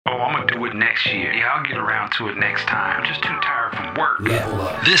I'm going to do it next year. Yeah, I'll get around to it next time. I'm just too tired from work. Level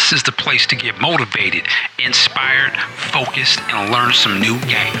up. This is the place to get motivated, inspired, focused, and learn some new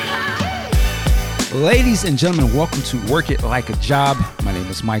game. Ladies and gentlemen, welcome to Work It Like a Job. My name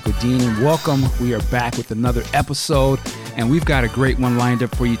is Michael Dean, and welcome. We are back with another episode, and we've got a great one lined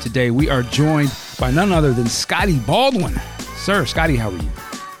up for you today. We are joined by none other than Scottie Baldwin. Sir, Scottie, how are you?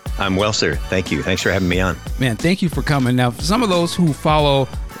 I'm well, sir. Thank you. Thanks for having me on. Man, thank you for coming. Now, for some of those who follow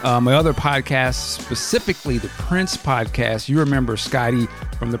my other podcasts, specifically the Prince podcast, you remember Scottie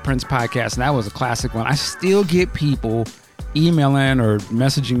from the Prince podcast, and that was a classic one. I still get people emailing or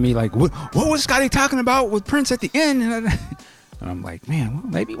messaging me like, what was Scottie talking about with Prince at the end? And I'm like, man, well,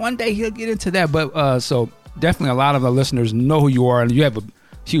 maybe one day he'll get into that. But so definitely a lot of the listeners know who you are, and you have a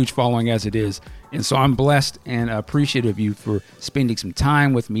huge following as it is. And so I'm blessed and appreciative of you for spending some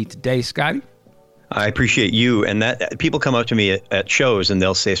time with me today, Scottie. I appreciate you. And that people come up to me at shows and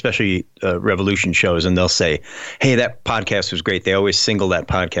they'll say, especially Revolution shows, and they'll say, hey, that podcast was great. They always single that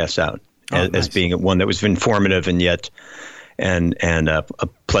podcast out as being one that was informative and yet and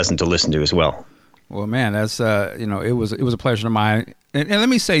pleasant to listen to as well. Well, man, that's it was a pleasure of mine. And let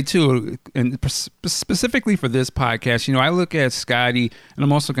me say too, and specifically for this podcast, I look at Scottie, and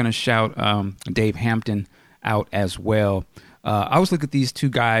I'm also going to shout Dave Hampton out as well. I always look at these two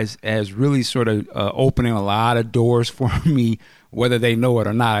guys as really sort of opening a lot of doors for me, whether they know it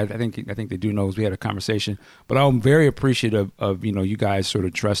or not. I think they do know, as we had a conversation. But I'm very appreciative of you guys sort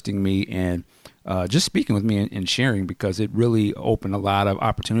of trusting me and just speaking with me and sharing, because it really opened a lot of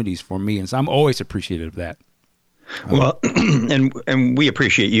opportunities for me, and so I'm always appreciative of that. Well, and we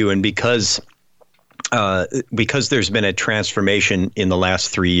appreciate you, and because there's been a transformation in the last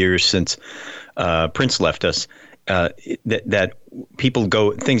 3 years since Prince left us. That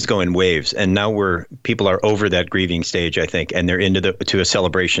things go in waves, and now people are over that grieving stage, I think, and they're to a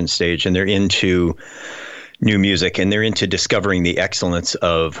celebration stage, and they're into new music, and they're into discovering the excellence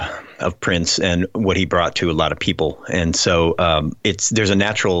of Prince and what he brought to a lot of people. And so there's a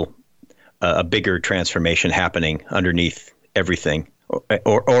natural, a bigger transformation happening underneath everything,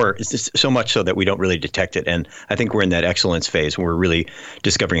 or it's just so much so that we don't really detect it. And I think we're in that excellence phase where we're really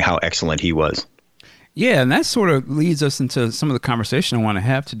discovering how excellent he was. Yeah, and that sort of leads us into some of the conversation I want to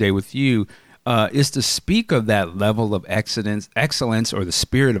have today with you, is to speak of that level of excellence or the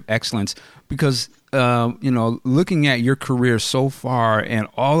spirit of excellence, because, looking at your career so far and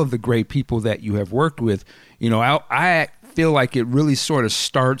all of the great people that you have worked with, I feel like it really sort of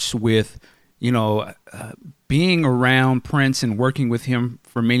starts with, being around Prince and working with him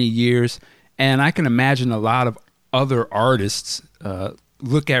for many years. And I can imagine a lot of other artists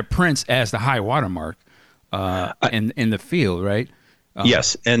look at Prince as the high watermark in the field, right?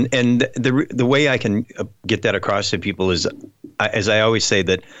 Yes, and the way I can get that across to people is, as I always say,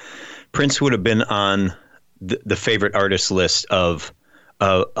 that Prince would have been on the favorite artist list of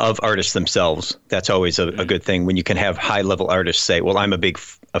artists themselves. That's always a good thing when you can have high level artists say, "Well, I'm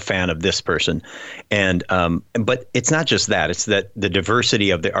a fan of this person," and but it's not just that; it's that the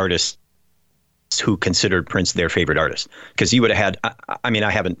diversity of the artists who considered Prince their favorite artist. Because you would have had, I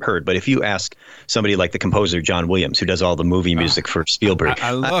haven't heard, but if you ask somebody like the composer John Williams, who does all the movie music for Spielberg,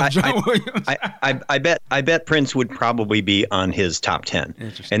 I love John Williams. I bet Prince would probably be on his top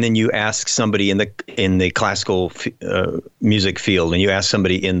 10. And then you ask somebody in the classical music field, and you ask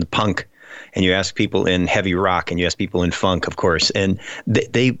somebody in the punk, and you ask people in heavy rock, and you ask people in funk, of course, and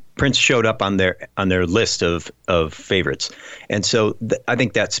Prince showed up on their list of favorites. And so I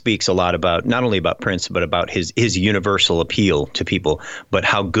think that speaks a lot about, not only about Prince, but about his universal appeal to people, but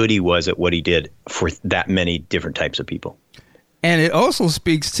how good he was at what he did for that many different types of people. And it also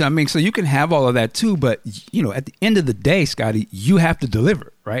speaks to, so you can have all of that too, but at the end of the day, Scottie, you have to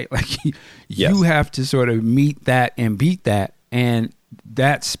deliver, right? Like you Yes. have to sort of meet that and beat that. And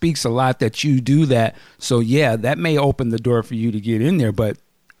that speaks a lot that you do that. So yeah, that may open the door for you to get in there, but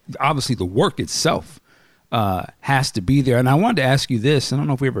obviously the work itself has to be there. And I wanted to ask you this, I don't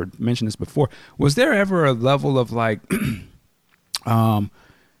know if we ever mentioned this before. Was there ever a level of like,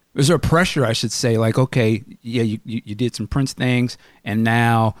 is there a pressure, I should say, like, okay, yeah, you did some Prince things, and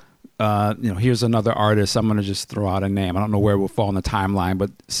now, here's another artist. I'm going to just throw out a name. I don't know where it will fall in the timeline,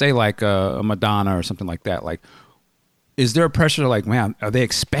 but say like a Madonna or something like that. Like, is there a pressure like, man, are they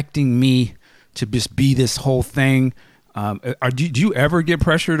expecting me to just be this whole thing? Do you ever get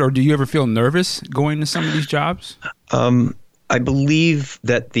pressured, or do you ever feel nervous going to some of these jobs? I believe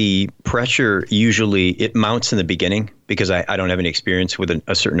that the pressure usually it mounts in the beginning because I don't have any experience with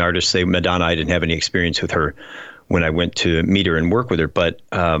a certain artist. Say Madonna, I didn't have any experience with her when I went to meet her and work with her. But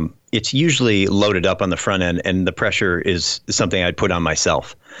it's usually loaded up on the front end, and the pressure is something I'd put on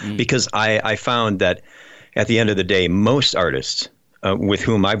myself because I found that at the end of the day, most artists with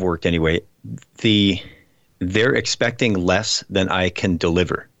whom I've worked anyway, they're expecting less than I can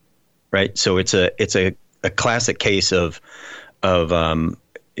deliver, right? So it's a classic case of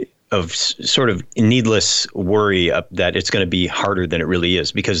sort of needless worry that it's going to be harder than it really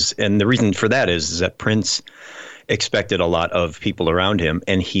is. And the reason for that is that Prince expected a lot of people around him,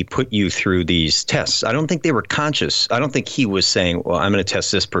 and he put you through these tests. I don't think they were conscious. I don't think he was saying, well, I'm going to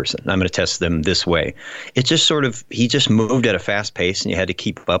test this person. I'm going to test them this way. It just he just moved at a fast pace, and you had to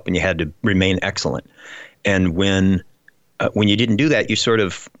keep up, and you had to remain excellent. And when you didn't do that, you sort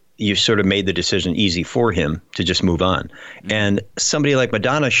of made the decision easy for him to just move on. Mm-hmm. And somebody like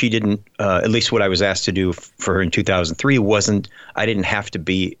Madonna, she didn't, at least what I was asked to do for her in 2003 I didn't have to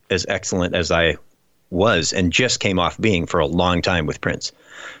be as excellent as I was and just came off being for a long time with Prince.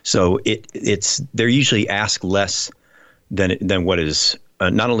 So they're usually asked less than what is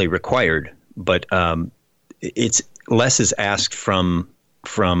not only required, but it's less is asked from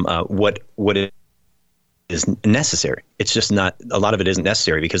what is necessary. It's just not, a lot of it isn't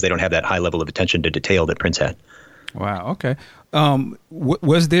necessary because they don't have that high level of attention to detail that Prince had. Wow. Okay.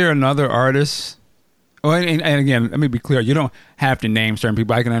 Was there another artist? Oh, and again, let me be clear. You don't have to name certain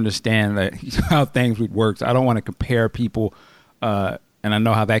people. I can understand how things would work. So I don't want to compare people, and I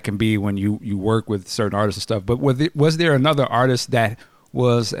know how that can be when you work with certain artists and stuff. But was there another artist that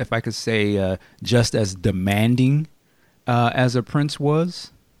was, if I could say, just as demanding as a Prince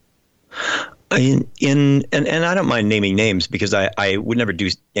was? And I don't mind naming names because I would never do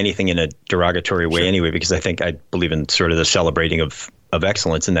anything in a derogatory way anyway, because I think I believe in sort of the celebrating of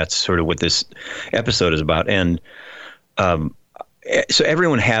excellence, and that's sort of what this episode is about. And so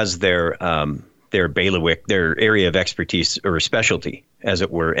everyone has their bailiwick, their area of expertise or specialty, as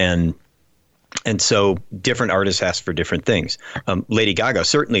it were, and so different artists ask for different things. Lady Gaga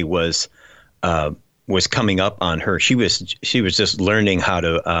certainly was coming up on her. She was just learning how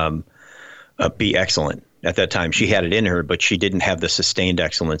to be excellent at that time. She had it in her, but she didn't have the sustained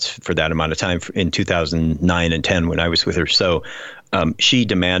excellence for that amount of time in 2009 and 10 when I was with her. So she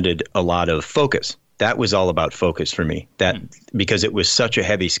demanded a lot of focus. That was all about focus for me. Because it was such a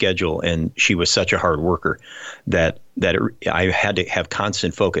heavy schedule and she was such a hard worker that I had to have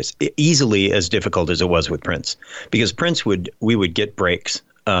constant focus. Easily as difficult as it was with Prince, because we would get breaks.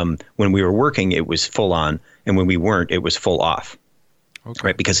 When we were working, it was full on, and when we weren't, it was full off. Okay.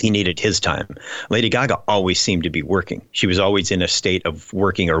 Right, because he needed his time. Lady Gaga always seemed to be working. She was always in a state of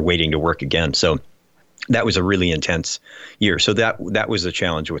working or waiting to work again. So that was a really intense year. So that was the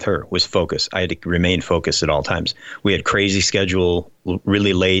challenge with her, was focus. I had to remain focused at all times. We had crazy schedule,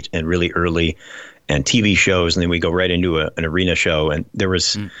 really late and really early, and TV shows, and then we go right into an arena show. And there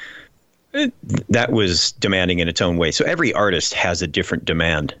was that was demanding in its own way. So every artist has a different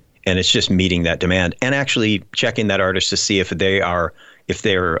demand, and it's just meeting that demand and actually checking that artist to see if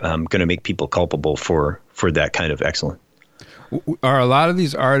they're going to make people culpable for that kind of excellence. Are a lot of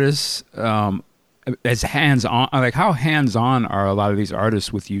these artists as hands-on? Like, how hands-on are a lot of these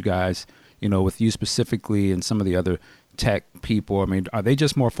artists with you guys? You know, with you specifically and some of the other tech people. I mean, are they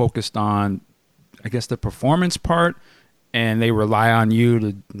just more focused on, I guess, the performance part, and they rely on you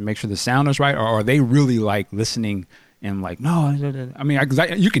to make sure the sound is right, or are they really like listening? And like, no, I mean,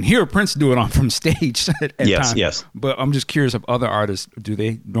 you can hear Prince do it from stage at times. Yes. But I'm just curious of other artists. Do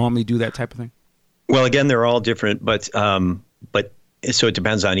they normally do that type of thing? Well, again, they're all different, but so it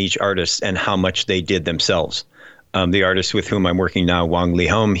depends on each artist and how much they did themselves. The artist with whom I'm working now, Wang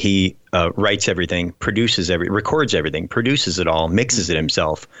Li-home, he writes everything, records everything, produces it all, mixes it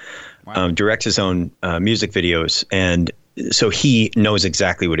himself, directs his own music videos, and so he knows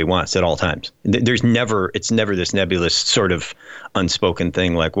exactly what he wants at all times. It's never this nebulous sort of unspoken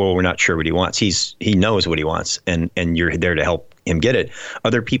thing like, well, we're not sure what he wants. He knows what he wants, and you're there to help him get it.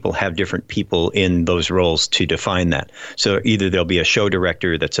 Other people have different people in those roles to define that. So either there'll be a show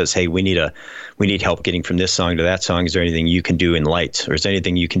director that says, hey, we need help getting from this song to that song. Is there anything you can do in lights, or is there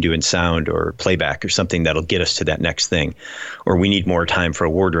anything you can do in sound or playback or something that'll get us to that next thing? Or we need more time for a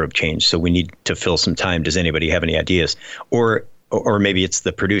wardrobe change, so we need to fill some time. Does anybody have any ideas? Or maybe it's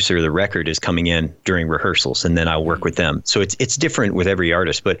the producer of the record is coming in during rehearsals, and then I'll work with them. So it's different with every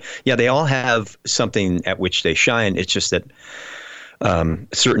artist. But yeah, they all have something at which they shine. It's just that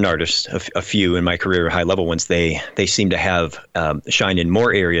certain artists, a few in my career, high-level ones, they seem to have shine in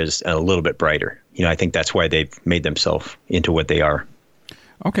more areas and a little bit brighter. You know, I think that's why they've made themselves into what they are.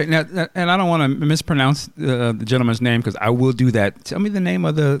 Okay, now, and I don't want to mispronounce the gentleman's name because I will do that. Tell me the name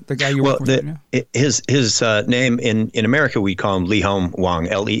of the guy you work with right now. His name in America, we call him Lihom Wang,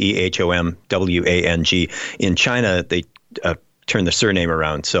 Leehomwang. In China, they turn the surname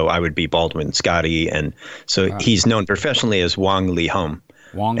around, so I would be Baldwin Scottie, and so he's known professionally as Wang Lihom.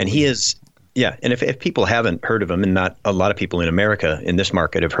 And he is, and if people haven't heard of him, and not a lot of people in America in this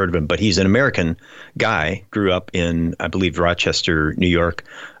market have heard of him, but he's an American guy, grew up in, I believe, Rochester, New York,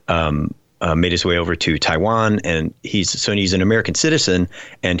 made his way over to Taiwan, and he's an American citizen,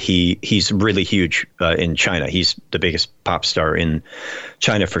 and he's really huge in China. He's the biggest pop star in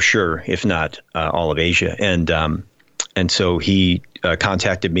China for sure, if not all of Asia. And so he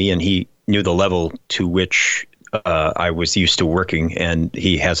contacted me, and he knew the level to which I was used to working, and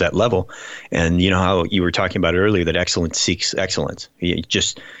he has that level. And you know how you were talking about earlier that excellence seeks excellence.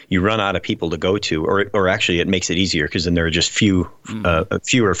 You run out of people to go to, or actually it makes it easier because then there are just fewer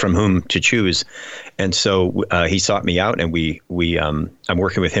from whom to choose. And so he sought me out, and I'm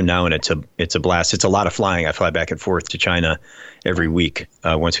working with him now, and it's a blast. It's a lot of flying. I fly back and forth to China every week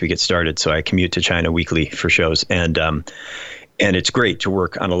once we get started. So I commute to China weekly for shows, and it's great to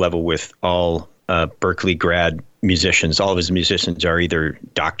work on a level with all Berkeley grad musicians. All of his musicians are either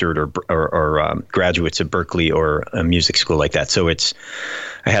doctorate or graduates of Berkeley or a music school like that. So I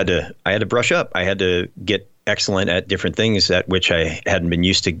had to brush up. I had to get excellent at different things at which I hadn't been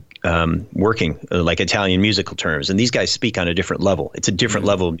used to working, like Italian musical terms. And these guys speak on a different level. It's a different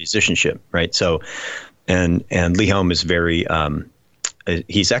level of musicianship, right? So, and Lihom is very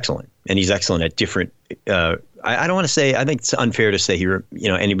he's excellent, and he's excellent at different. I don't want to say. I think it's unfair to say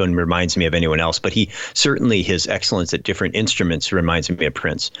anyone reminds me of anyone else, but his excellence at different instruments reminds me of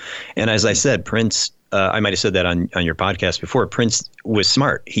Prince. And as I said, Prince. I might have said that on your podcast before. Prince was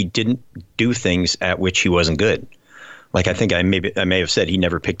smart. He didn't do things at which he wasn't good. Like I think I may have said he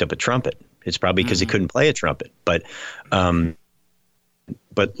never picked up a trumpet. It's probably because he couldn't play a trumpet. But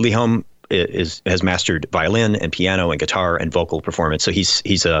Lihom has mastered violin and piano and guitar and vocal performance. So he's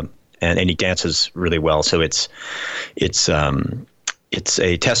and he dances really well. So it's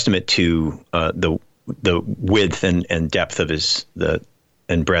a testament to the width and depth of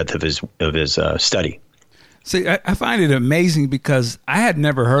and breadth of his study. See, I find it amazing because I had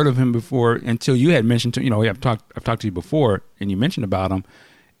never heard of him before until you had mentioned I've talked to you before and you mentioned about him,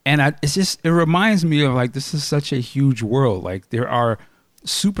 and it reminds me of like this is such a huge world. Like there are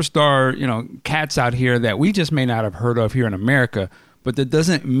superstar cats out here that we just may not have heard of here in America. But that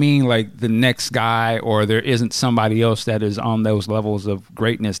doesn't mean like the next guy or there isn't somebody else that is on those levels of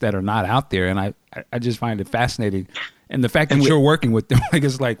greatness that are not out there. And I just find it fascinating. And the fact that you're working with them, like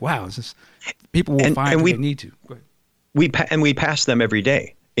it's like, wow, it's just people will find what they need to. Go ahead. We pass them every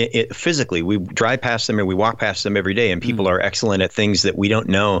day. Physically, we drive past them and we walk past them every day. And people are excellent at things that we don't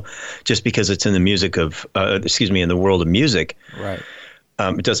know just because it's in the in the world of music. Right.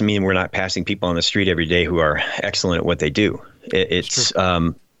 It doesn't mean we're not passing people on the street every day who are excellent at what they do.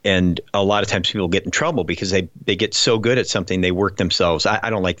 And a lot of times people get in trouble because they get so good at something, they work themselves. I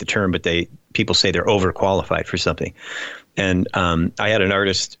don't like the term, but people say they're overqualified for something. And I had an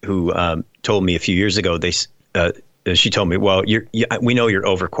artist who told me a few years ago, she told me, well, we know you're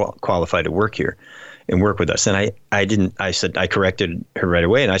overqualified to work here and work with us. And I corrected her right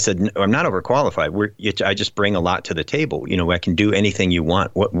away. And I said, no, I'm not overqualified. I just bring a lot to the table. I can do anything you want.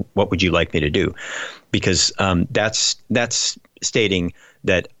 What would you like me to do? Because that's stating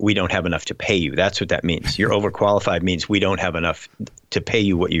that we don't have enough to pay you. That's what that means. You're overqualified means we don't have enough to pay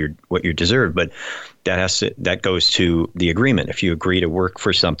you what you deserve. But that goes to the agreement. If you agree to work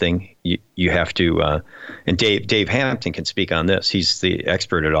for something, you have to. And Dave Hampton can speak on this. He's the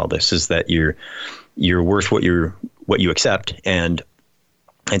expert at all this. Is that you're worth what you accept, and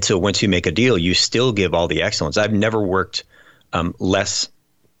so once you make a deal, you still give all the excellence. I've never worked less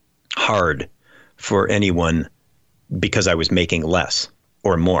hard for anyone because I was making less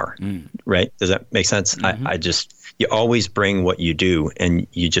or more, right? Does that make sense? Mm-hmm. You always bring what you do, and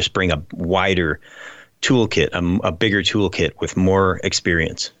you just bring a wider toolkit, a bigger toolkit with more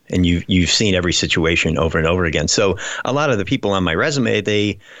experience, and you've seen every situation over and over again. So a lot of the people on my resume,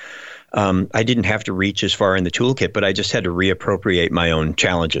 I didn't have to reach as far in the toolkit, but I just had to reappropriate my own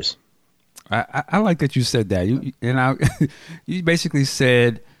challenges. I like that you said that. You basically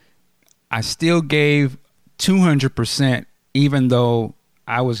said, I still gave 200%, even though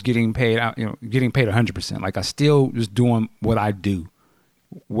I was getting paid 100%. Like I still was doing what I do,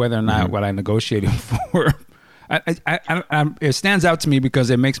 whether or not what I negotiated for. It stands out to me because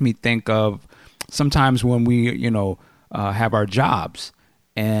it makes me think of sometimes when we, have our jobs,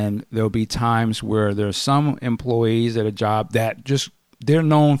 and there'll be times where there's some employees at a job that just they're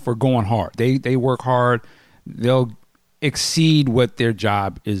known for going hard. They work hard. They'll exceed what their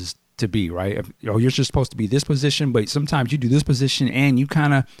job is to be, right? You're just supposed to be this position, but sometimes you do this position and you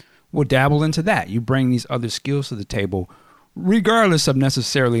kind of will dabble into that. You bring these other skills to the table, regardless of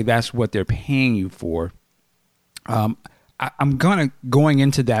necessarily that's what they're paying you for. I'm going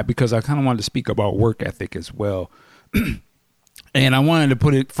into that because I kind of wanted to speak about work ethic as well. And I wanted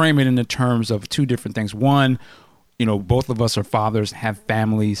to frame it in the terms of two different things. One, both of us are fathers, have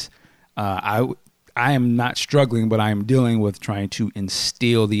families. I am not struggling, but I am dealing with trying to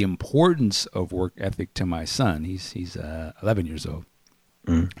instill the importance of work ethic to my son. He's 11 years old.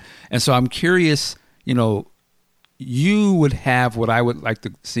 Mm. And so I'm curious, you would have what I would like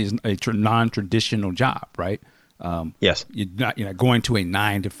to see as a non-traditional job, right? Yes. You're not going to a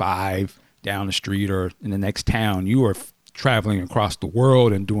 9 to 5 down the street or in the next town. You are traveling across the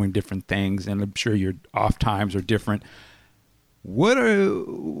world and doing different things, and I'm sure your off times are different. What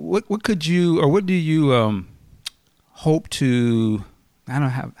could you, or what do you hope to? I don't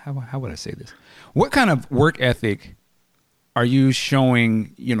know how would I say this? What kind of work ethic are you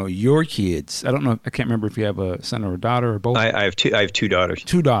showing, your kids? I don't know. I can't remember if you have a son or a daughter or both. I have two daughters.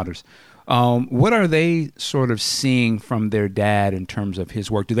 Two daughters. What are they sort of seeing from their dad in terms of his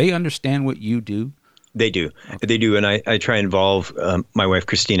work? Do they understand what you do? They do. Okay. They do. And I try and involve my wife,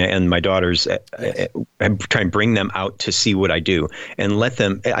 Christina, and my daughters. Yes. I try and bring them out to see what I do and let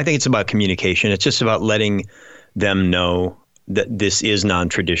them. I think it's about communication. It's just about letting them know that this is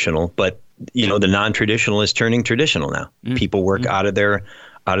non-traditional. But, the non-traditional is turning traditional now. Mm-hmm. People work out of their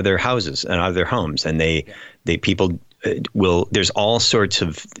houses and out of their homes. And people will. There's all sorts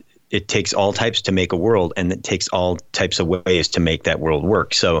of. It takes all types to make a world, and it takes all types of ways to make that world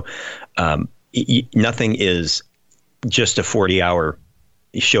work. So nothing is just a 40-hour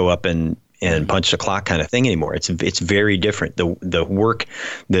show up and punch the clock kind of thing anymore. It's very different. The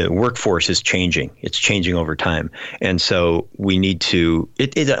workforce is changing. It's changing over time, and so we need to.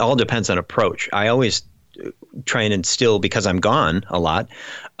 It all depends on approach. I always try and instill, because I'm gone a lot.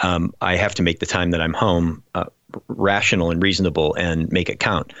 I have to make the time that I'm home rational and reasonable and make it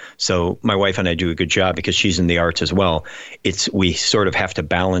count. So my wife and I do a good job because she's in the arts as well. We sort of have to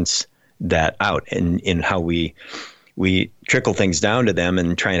balance that out in how we trickle things down to them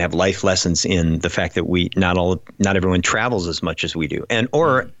and try and have life lessons in the fact that not everyone travels as much as we do.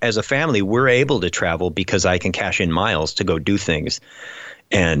 Or as a family, we're able to travel because I can cash in miles to go do things.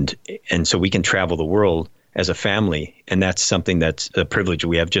 And so we can travel the world as a family. And that's something that's a privilege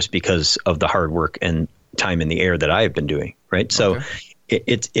we have just because of the hard work and time in the air that I've been doing. Right. So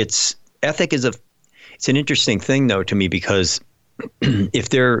it's ethic is it's an interesting thing though to me, because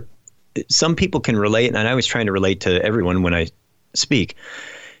some people can relate, and I was trying to relate to everyone when I speak.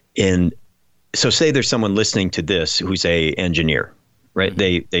 And so say there's someone listening to this who's a engineer, right?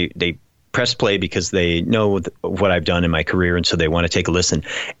 Mm-hmm. They press play because they know what I've done in my career, and so they want to take a listen.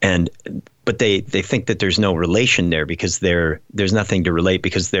 But they think that there's no relation there because there's nothing to relate,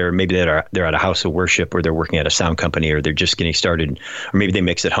 because they're at a house of worship, or they're working at a sound company, or they're just getting started, or maybe they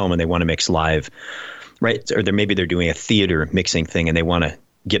mix at home and they want to mix live, right? Or maybe they're doing a theater mixing thing and they want to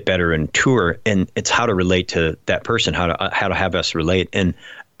get better and tour. And it's how to relate to that person, how to have us relate. And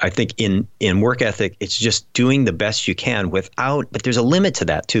I think in work ethic, it's just doing the best you can but there's a limit to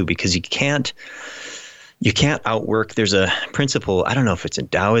that too, because you can't outwork. There's a principle. I don't know if it's in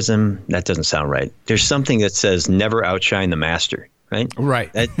Taoism. That doesn't sound right. There's something that says never outshine the master, right?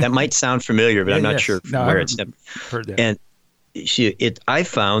 Right. That might sound familiar, but I'm not sure where it's heard that. And I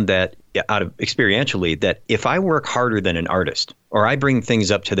found that out of experientially that if I work harder than an artist, or I bring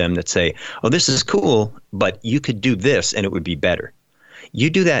things up to them that say, oh, this is cool, but you could do this and it would be better. You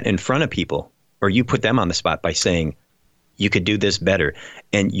do that in front of people, or you put them on the spot by saying, you could do this better,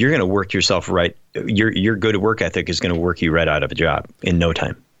 and you're going to work yourself right. Your good work ethic is going to work you right out of a job in no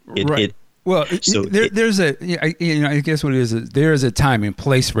time. Right. I guess what it is there is a time and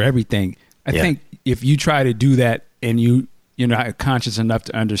place for everything. I think if you try to do that and you're not conscious enough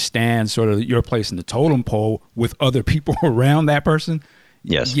to understand sort of your place in the totem pole with other people around that person,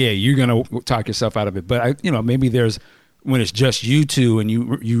 you're going to talk yourself out of it. But maybe there's when it's just you two and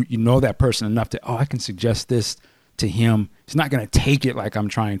you know that person enough to, I can suggest this to him. He's not going to take it like I'm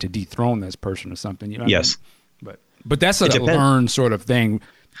trying to dethrone this person or something. Yes. I mean? But that's a learned sort of thing.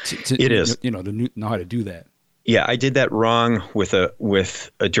 It is. To know how to do that. Yeah, I did that wrong with a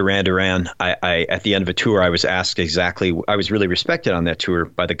Duran Duran. I at the end of a tour, I was asked exactly. I was really respected on that tour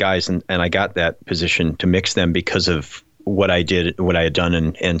by the guys, and I got that position to mix them because of what I had done,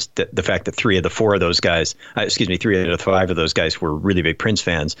 and the fact that 3 of the 5 of those guys were really big Prince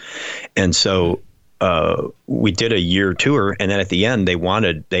fans, and so we did a year tour, and then at the end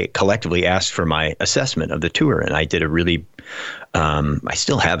they collectively asked for my assessment of the tour, and I did a really, I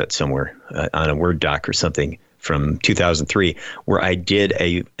still have it somewhere on a Word doc or something from 2003, where I did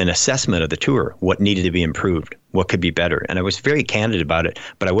an assessment of the tour, what needed to be improved, what could be better, and I was very candid about it,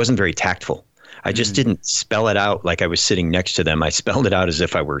 but I wasn't very tactful. I just didn't spell it out like I was sitting next to them. I spelled it out as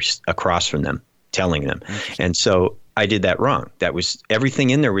if I were across from them, telling them, and so I did that wrong. That was everything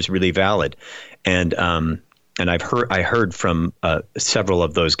in there was really valid, and I heard from several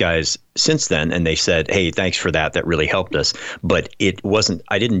of those guys since then, and they said, "Hey, thanks for that. That really helped us." But it wasn't.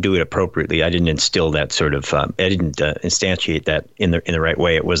 I didn't do it appropriately. I didn't instill that sort of. I didn't instantiate that in the right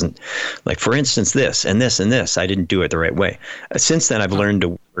way. It wasn't like, for instance, this and this and this. I didn't do it the right way. Since then, I've learned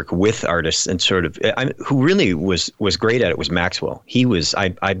to work with artists and sort of. Who really was great at it was Maxwell. He was.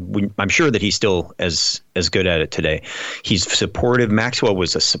 I'm sure that he's still as good at it today. He's supportive. Maxwell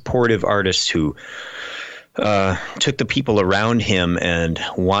was a supportive artist who took the people around him and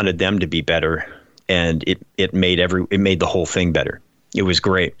wanted them to be better, and it made the whole thing better. It was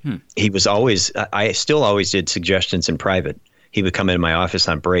great. He was always. I still always did suggestions in private. He would come into my office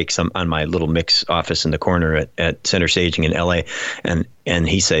on breaks, on my little mix office in the corner at Center Staging in L.A. And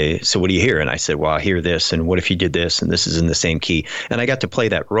he say, "So what do you hear?" And I said, "Well, I hear this, and what if you did this, and this is in the same key." And I got to play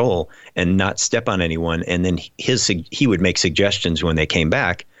that role and not step on anyone. And then he would make suggestions when they came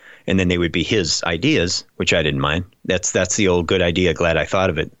back. And then they would be his ideas, which I didn't mind. That's the old good idea, glad I thought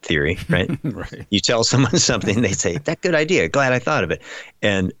of it theory, right? Right. You tell someone something, they say, "That good idea, glad I thought of it."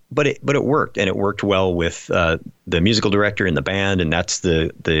 But it worked, and it worked well with the musical director and the band, and that's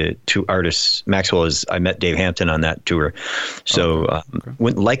the two artists. Maxwell I met Dave Hampton on that tour. So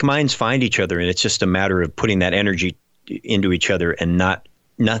when like minds find each other, and it's just a matter of putting that energy into each other and not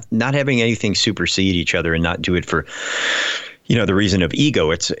having anything supersede each other, and not do it for the reason of ego.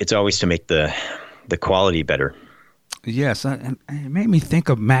 It's always to make the quality better. Yes, and it made me think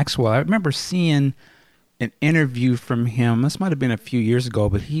of Maxwell. I remember seeing an interview from him. This might have been a few years ago,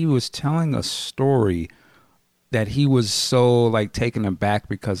 but he was telling a story that he was so taken aback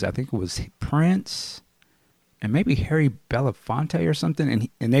because I think it was Prince and maybe Harry Belafonte or something,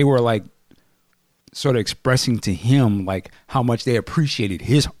 and they were sort of expressing to him how much they appreciated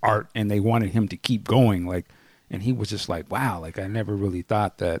his art and they wanted him to keep going. And he was just like, wow, I never really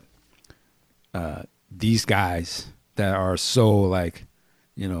thought that these guys that are so I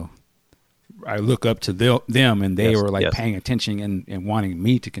look up to them, and they were paying attention and wanting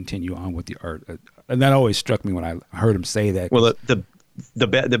me to continue on with the art. And that always struck me when I heard him say that. Well,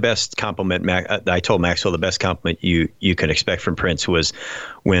 the best compliment, I told Maxwell, the best compliment you can expect from Prince was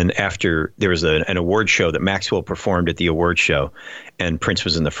when after there was an award show that Maxwell performed at the award show, and Prince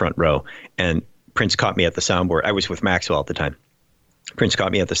was in the front row, and Prince caught me at the soundboard. I was with Maxwell at the time. Prince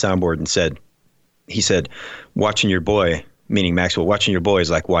caught me at the soundboard and he said, "Watching your boy," meaning Maxwell, "watching your boy is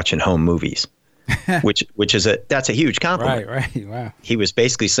like watching home movies," which is that's a huge compliment. Right. Wow. He was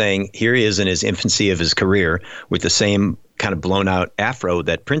basically saying, here he is in his infancy of his career with the same kind of blown out afro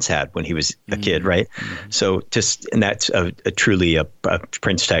that Prince had when he was a kid, right? Mm-hmm. So and that's truly a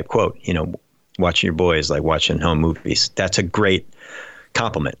Prince type quote. Watching your boy is like watching home movies. That's a great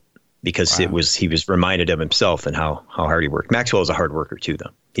compliment. Because he was reminded of himself and how hard he worked. Maxwell was a hard worker too,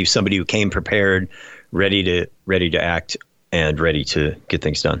 though. He was somebody who came prepared, ready to act, and ready to get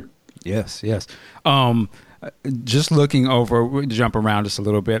things done. Yes. Just looking over, we'll jump around just a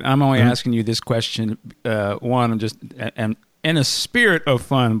little bit. I'm only asking you this question. One, just and in a spirit of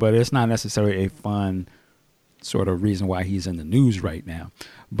fun, but it's not necessarily a fun sort of reason why he's in the news right now.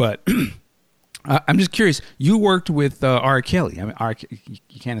 But I'm just curious. You worked with R. Kelly. I mean,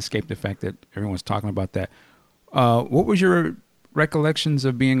 you can't escape the fact that everyone's talking about that. What was your recollections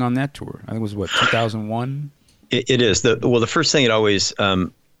of being on that tour? I think it was 2001. It is the first thing it always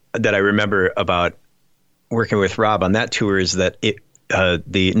that I remember about working with Rob on that tour is that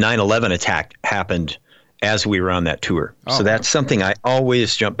the 9/11 attack happened as we were on that tour. Oh, so that's something I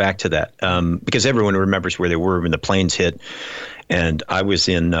always jump back to that because everyone remembers where they were when the planes hit. And I was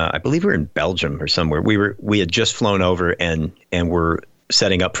in, I believe we were in Belgium or somewhere. We had just flown over and were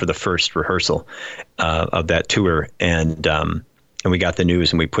setting up for the first rehearsal of that tour, and we got the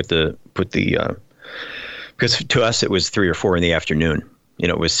news, and we put the because to us it was 3 or 4 in the afternoon.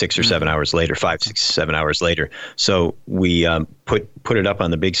 It was 6 or 7 hours later, 5, 6, 7 hours later. So we put it up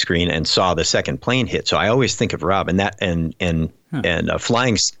on the big screen and saw the second plane hit. So I always think of Rob, and that and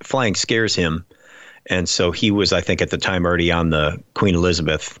flying scares him. And so he was, I think, at the time already on the Queen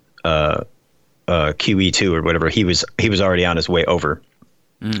Elizabeth QE2 or whatever. He was already on his way over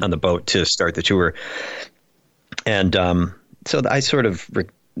on the boat to start the tour. And so I sort of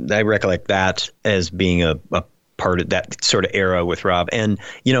I recollect that as being a part of that sort of era with Rob. And,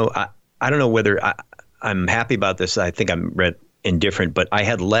 I don't know whether I'm happy about this. I think I'm indifferent, but I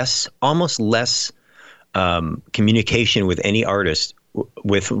had almost less communication with any artist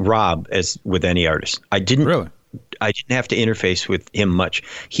with Rob as with any artist. I didn't have to interface with him much.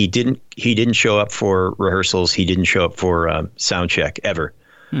 He didn't show up for rehearsals. He didn't show up for sound check ever.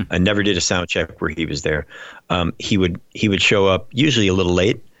 I never did a sound check where he was there. He would show up usually a little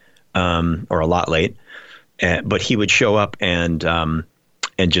late, or a lot late, but he would show up and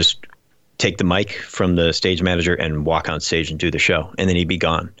just take the mic from the stage manager and walk on stage and do the show, and then he'd be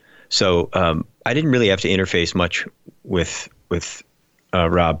gone. So I didn't really have to interface much with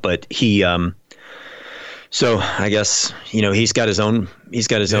Rob, but he. So I guess he's got his own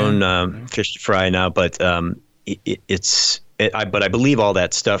fish to fry now, but but I believe all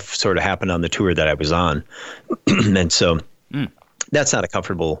that stuff sort of happened on the tour that I was on, and so that's not a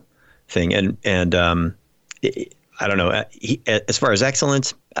comfortable thing. And I don't know. As far as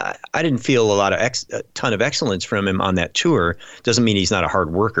excellence, I didn't feel a ton of excellence from him on that tour. Doesn't mean he's not a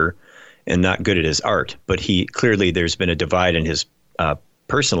hard worker and not good at his art, but there's been a divide in his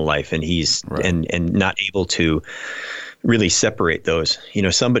personal life, and he's and not able to really separate those.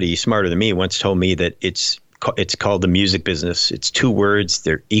 Somebody smarter than me once told me that it's called the music business. It's two words.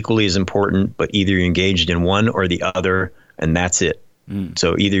 They're equally as important, but either you're engaged in one or the other, and that's it.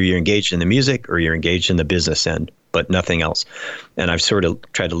 So either you're engaged in the music or you're engaged in the business end, but nothing else. And I've sort of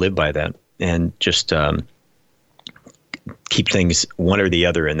tried to live by that and just keep things one or the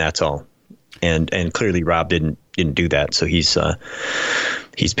other, and that's all. And clearly Rob didn't do that, so he's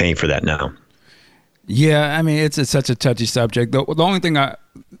paying for that now. Yeah, I mean it's such a touchy subject. The only thing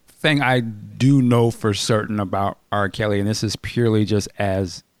I do know for certain about R. Kelly, and this is purely just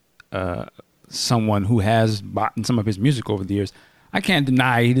as someone who has bought some of his music over the years, I can't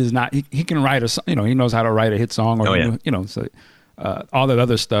deny he does not. He can write he knows how to write a hit song, or so all that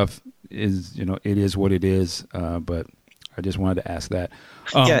other stuff is it is what it is. But I just wanted to ask that.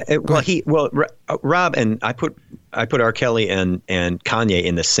 Rob and I put R. Kelly and Kanye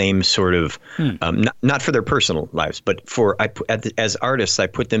in the same sort of not for their personal lives, but as artists, I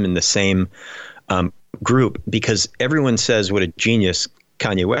put them in the same group because everyone says what a genius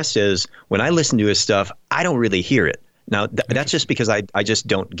Kanye West is. When I listen to his stuff, I don't really hear it. Now, that's just because I just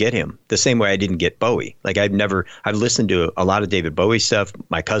don't get him the same way I didn't get Bowie. Like I've listened to a lot of David Bowie stuff.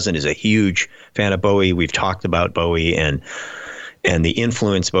 My cousin is a huge fan of Bowie. We've talked about Bowie and the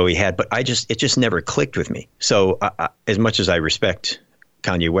influence Bowie had, but it just never clicked with me. So as much as I respect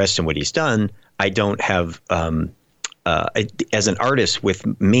Kanye West and what he's done, I don't have, as an artist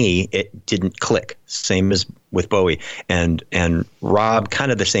with me, it didn't click. Same as with Bowie and Rob,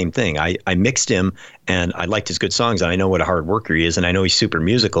 kind of the same thing. I mixed him and I liked his good songs, and I know what a hard worker he is, and I know he's super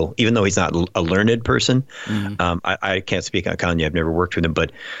musical, even though he's not a learned person. I can't speak on Kanye. I've never worked with him,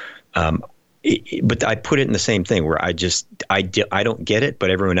 but I put it in the same thing where I don't get it, but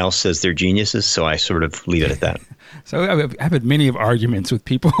everyone else says they're geniuses, so I sort of leave it at that. So I've had many of arguments with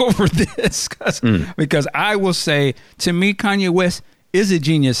people over this because I will say, to me, Kanye West is a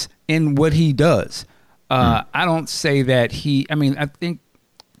genius in what he does. I don't say that I think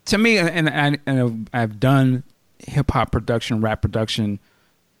to me, and I've done hip hop production, rap production,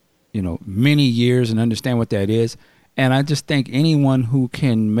 many years and understand what that is. And I just think anyone who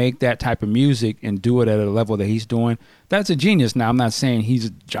can make that type of music and do it at a level that he's doing, that's a genius. Now, I'm not saying he's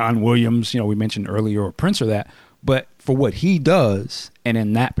John Williams, we mentioned earlier, or Prince or that, but for what he does and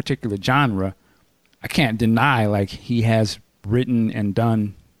in that particular genre, I can't deny he has written and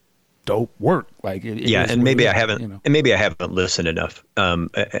done dope work. And maybe I haven't, and maybe I haven't listened enough, and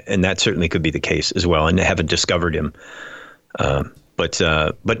that certainly could be the case as well, and I haven't discovered him. But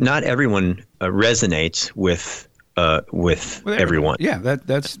not everyone resonates with everyone. Yeah,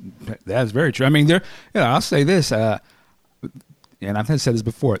 that's very true. I mean, I'll say this, and I've said this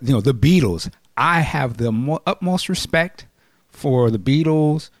before. The Beatles. I have the utmost respect for the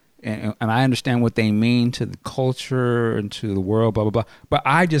Beatles, and I understand what they mean to the culture and to the world, blah blah blah. But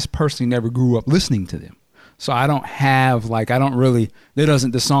I just personally never grew up listening to them, so I don't have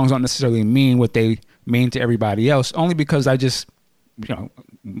the songs don't necessarily mean what they mean to everybody else. Only because I just,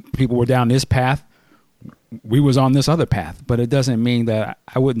 people were down this path. We was on this other path, but it doesn't mean that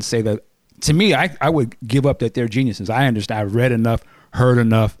I wouldn't say that. To me, I would give up that they're geniuses. I understand. I've read enough, heard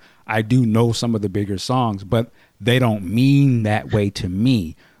enough. I do know some of the bigger songs, but they don't mean that way to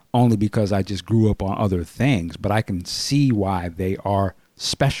me, only because I just grew up on other things. But I can see why they are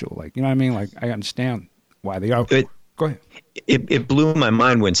special. You know what I mean? I understand why they are. Go ahead. It blew my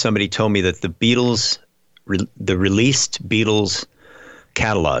mind when somebody told me that the Beatles, the released Beatles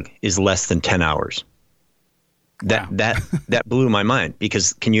catalog is less than 10 hours. That blew my mind,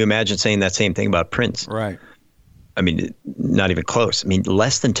 because can you imagine saying that same thing about Prince? Right. I mean, not even close. I mean,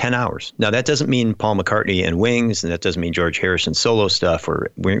 less than 10 hours. Now, that doesn't mean Paul McCartney and Wings, and that doesn't mean George Harrison solo stuff or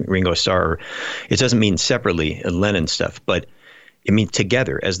Ringo Starr. It doesn't mean separately Lennon stuff. But I mean,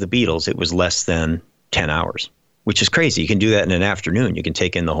 together as the Beatles, it was less than 10 hours, which is crazy. You can do that in an afternoon. You can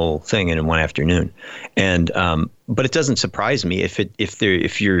take in the whole thing in one afternoon. And but it doesn't surprise me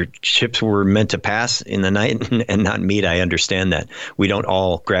if your ships were meant to pass in the night and not meet. I understand that. We don't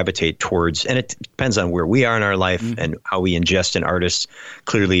all gravitate towards, and it depends on where we are in our life and how we ingest an artist.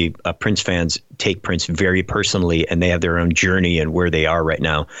 Clearly, Prince fans take Prince very personally, and they have their own journey and where they are right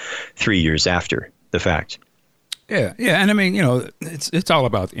now, 3 years after the fact. Yeah, and I mean, it's all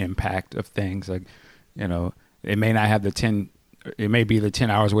about the impact of things. Like, it may not have it may be the 10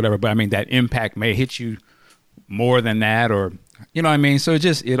 hours or whatever, but I mean, that impact may hit you more than that, or, you know what I mean? So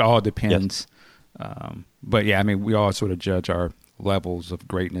it all depends. Yes. But yeah, I mean, we all sort of judge our levels of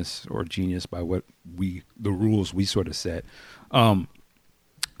greatness or genius by the rules we sort of set.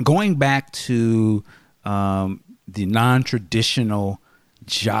 Going back to the non-traditional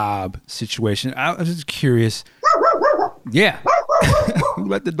job situation, I was just curious. Yeah.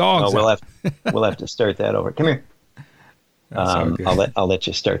 Let the dogs out. We'll have to start that over. Come here. I'll let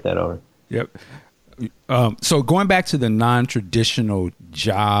you start that over. Yep. So going back to the non-traditional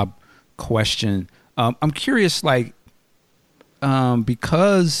job question, I'm curious, like,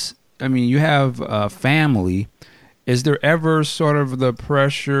 because I mean, you have a family. Is there ever sort of the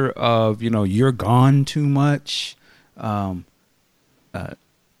pressure of, you're gone too much?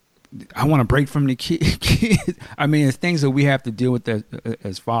 I want to break from the kids. I mean, it's things that we have to deal with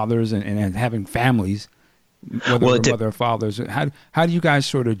as fathers and having families, whether or fathers. How do you guys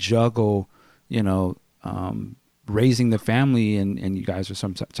sort of juggle, raising the family and you guys are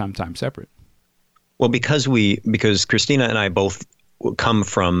sometimes separate? Well, because Christina and I both come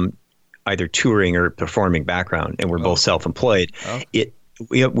from either touring or performing background, and we're both self-employed. Oh.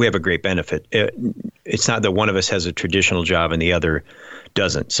 We have a great benefit. It's not that one of us has a traditional job and the other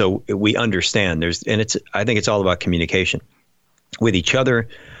doesn't. So we understand I think it's all about communication with each other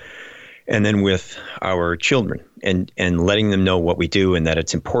and then with our children and letting them know what we do and that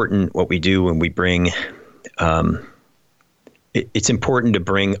it's important what we do when we bring, it's important to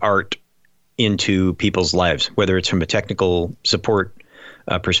bring art into people's lives, whether it's from a technical support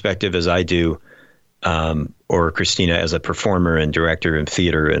perspective as I do, or Christina as a performer and director and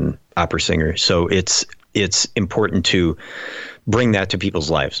theater and opera singer. So it's important to bring that to people's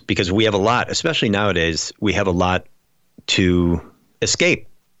lives, because we have a lot, especially nowadays, we have a lot to escape.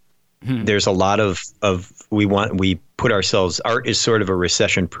 There's a lot of we put ourselves, art is sort of a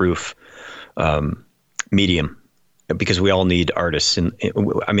recession proof medium, because we all need artists. And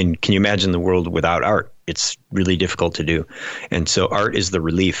I mean, can you imagine the world without art? It's really difficult to do. And so art is the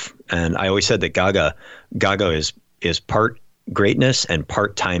relief. And I always said that Gaga is part greatness and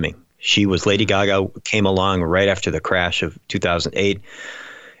part timing. Lady Gaga came along right after the crash of 2008.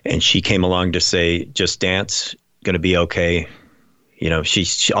 And she came along to say, just dance, going to be okay.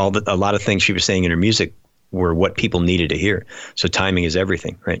 A lot of things she was saying in her music were what people needed to hear. So timing is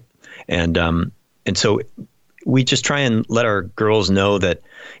everything. Right. And so we just try and let our girls know that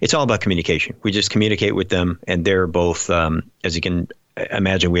it's all about communication. We just communicate with them, and they're both, as you can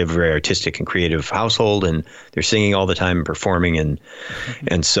imagine, we have a very artistic and creative household, and they're singing all the time and performing.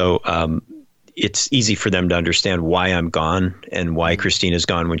 And so it's easy for them to understand why I'm gone and why Christina's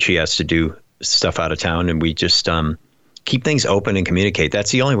gone when she has to do stuff out of town. And we just keep things open and communicate.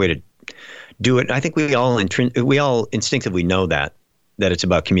 That's the only way to do it. I think we all instinctively know that it's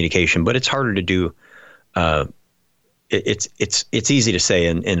about communication, but it's harder to do. It's easy to say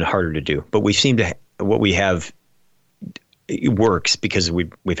and harder to do, but we seem to what we have, it works because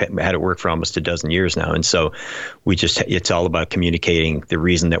we've had it work for almost a dozen years now. And so it's all about communicating the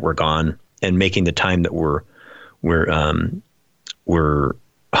reason that we're gone and making the time that we're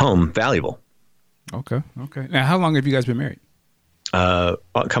home valuable. Okay. Now, how long have you guys been married?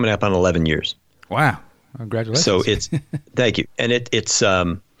 Coming up on 11 years. Wow. Congratulations. So thank you. And it's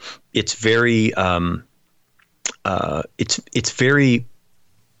very,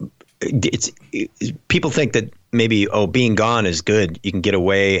 people think that maybe, being gone is good. You can get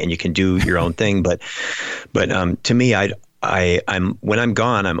away and you can do your own thing. But to me, I'm when I'm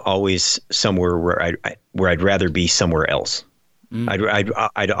gone, I'm always somewhere where I'd rather be somewhere else.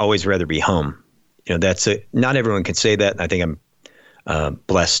 I'd always rather be home. Not everyone can say that. And I think I'm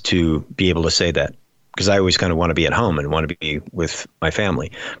blessed to be able to say that, because I always kind of want to be at home and want to be with my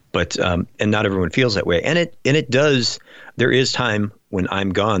family, but and not everyone feels that way. And it does. There is time when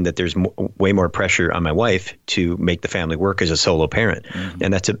I'm gone, that there's way more pressure on my wife to make the family work as a solo parent. Mm-hmm.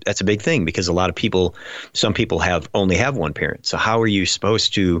 And that's a big thing, because some people only have one parent. So how are you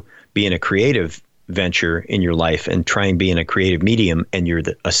supposed to be in a creative venture in your life and try and be in a creative medium and you're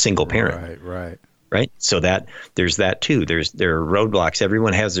a single parent? Right. So there's that too. There are roadblocks.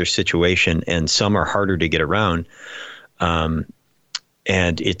 Everyone has their situation, and some are harder to get around.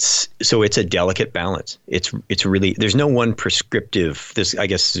 And it's a delicate balance. It's really, there's no one prescriptive, this I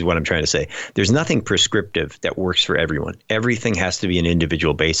guess is what I'm trying to say. There's nothing prescriptive that works for everyone. Everything has to be an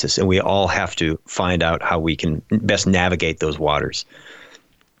individual basis, and we all have to find out how we can best navigate those waters.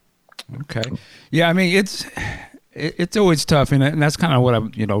 Okay. Yeah, I mean, it's always tough, and that's kind of what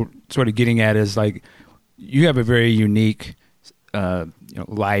I'm, sort of getting at, is like, you have a very unique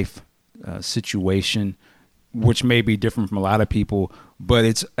life situation, which may be different from a lot of people,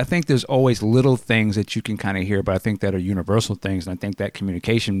 but I think there's always little things that you can kind of hear, but I think that are universal things, and I think that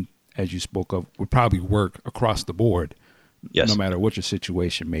communication, as you spoke of, would probably work across the board, yes, no matter what your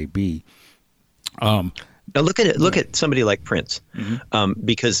situation may be. Now look at somebody like Prince, mm-hmm.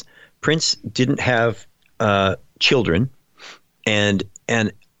 Because Prince didn't have children, and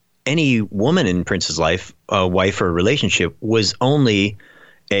any woman in Prince's life, a wife or a relationship, was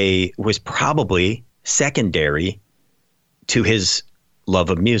probably secondary to his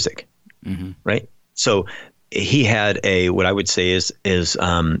love of music, mm-hmm. right? So he had what I would say is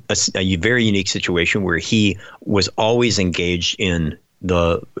a very unique situation where he was always engaged in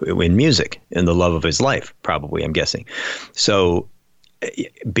music and the love of his life, probably, I'm guessing. So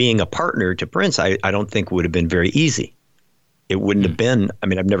being a partner to Prince, I don't think would have been very easy. It wouldn't have been. I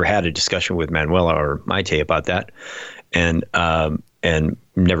mean, I've never had a discussion with Manuela or Maite about that, and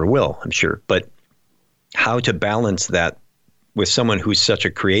never will, I'm sure. But how to balance that with someone who's such a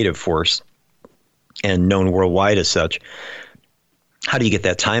creative force and known worldwide as such? How do you get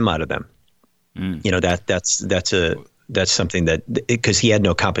that time out of them? That's something that, because he had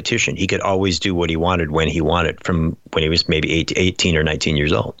no competition. He could always do what he wanted when he wanted, from when he was maybe 18 or 19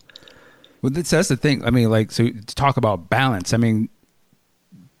 years old. Well, that's the thing. I mean, like, so to talk about balance, I mean,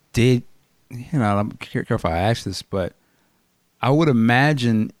 I'm careful I ask this, but I would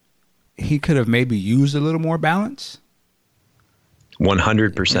imagine he could have maybe used a little more balance.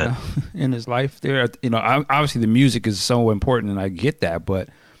 100%. In his life there. Obviously the music is so important, and I get that, but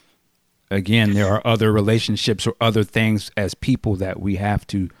again, there are other relationships or other things as people that we have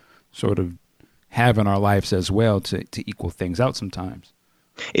to sort of have in our lives as well to equal things out sometimes.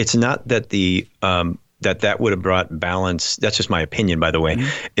 It's not that that would have brought balance. That's just my opinion, by the way.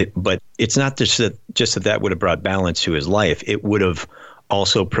 Mm-hmm. But it's not just that would have brought balance to his life. It would have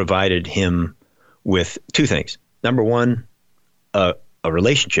also provided him with two things. Number one, a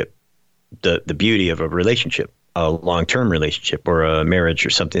relationship, the beauty of a relationship, a long-term relationship or a marriage or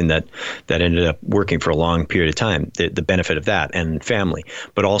something that ended up working for a long period of time, the benefit of that, and family.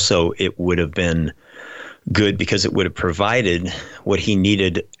 But also it would have been good because it would have provided what he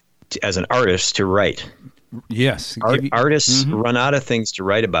needed as an artist to write. Yes. Artists mm-hmm. run out of things to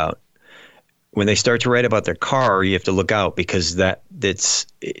write about. When they start to write about their car, you have to look out, because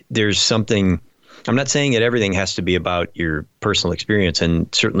there's something. I'm not saying that everything has to be about your personal experience, and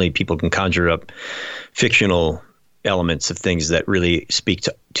certainly people can conjure up fictional elements of things that really speak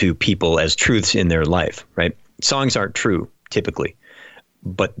to people as truths in their life, right? Songs aren't true typically,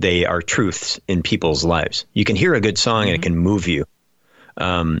 but they are truths in people's lives. You can hear a good song, mm-hmm. and it can move you,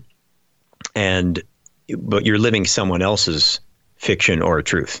 but you're living someone else's fiction or a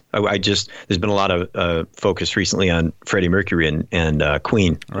truth. There's been a lot of focus recently on Freddie Mercury and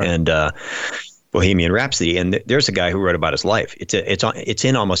Queen, right. And Bohemian Rhapsody, and there's a guy who wrote about his life. It's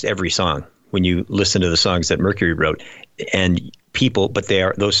in almost every song when you listen to the songs that Mercury wrote, and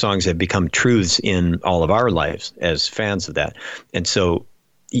those songs have become truths in all of our lives as fans of that. And so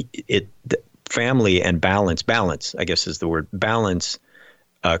family and balance, I guess is the word, balance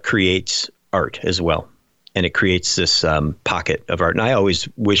creates art as well. And it creates this pocket of art. And I always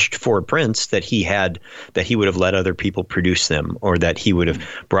wished for Prince that he would have let other people produce them, or that he would have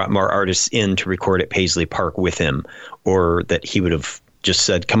brought more artists in to record at Paisley Park with him, or that he would have just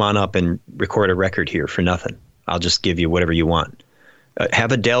said, come on up and record a record here for nothing. I'll just give you whatever you want.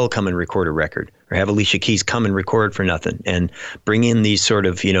 Have Adele come and record a record, or have Alicia Keys come and record for nothing, and bring in these sort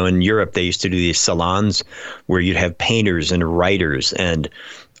of, in Europe, they used to do these salons where you'd have painters and writers and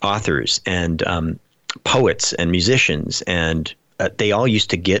authors and poets and musicians, and they all used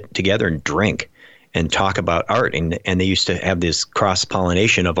to get together and drink and talk about art, and they used to have this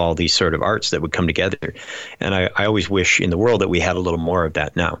cross-pollination of all these sort of arts that would come together. And I always wish in the world that we had a little more of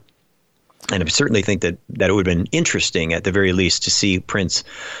that now. And I certainly think that it would have been interesting, at the very least, to see Prince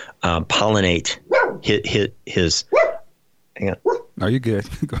pollinate his hang on. Are you good?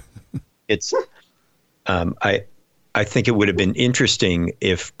 It's I think it would have been interesting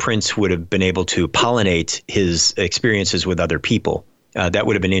if Prince would have been able to pollinate his experiences with other people. That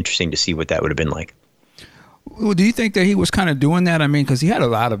would have been interesting to see what that would have been like. Well, do you think that he was kind of doing that? I mean, because he had a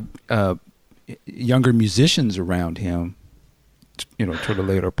lot of younger musicians around him, toward the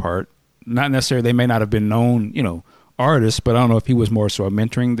later part. Not necessarily, they may not have been known, artists, but I don't know if he was more so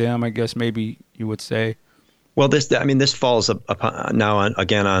mentoring them, I guess maybe you would say. Well, this falls upon now on.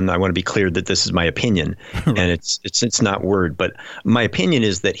 I want to be clear that this is my opinion, right. And it's not word, but my opinion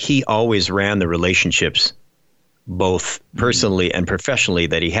is that he always ran the relationships, both personally and professionally,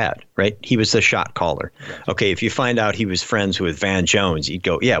 that he had. Right, he was the shot caller. Okay, if you find out he was friends with Van Jones, you'd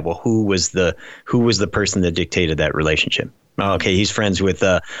go, yeah. Well, who was the person that dictated that relationship? Okay, he's friends with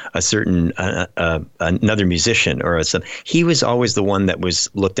a certain another musician or something. He was always the one that was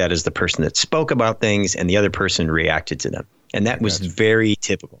looked at as the person that spoke about things, and the other person reacted to them, and that was very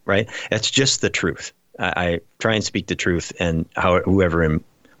typical, right? That's just the truth. I try and speak the truth, and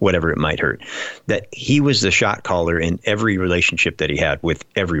whatever it might hurt. That he was the shot caller in every relationship that he had with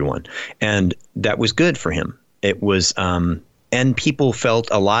everyone, and that was good for him. It was. And people felt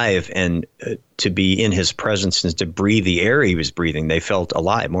alive, and to be in his presence and to breathe the air he was breathing, they felt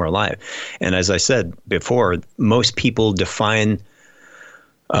alive, more alive. And as I said before, most people define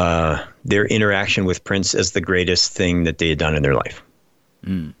their interaction with Prince as the greatest thing that they had done in their life.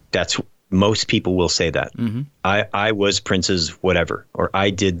 Most people will say that. Mm-hmm. I was Prince's whatever, or I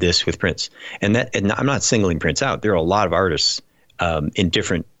did this with Prince. And I'm not singling Prince out. There are a lot of artists in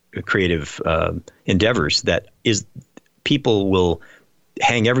different creative endeavors people will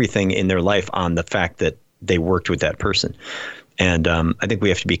hang everything in their life on the fact that they worked with that person. And I think we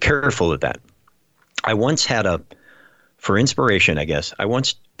have to be careful of that. I once for inspiration, I guess, I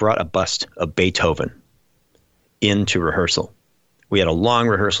once brought a bust of Beethoven into rehearsal. We had a long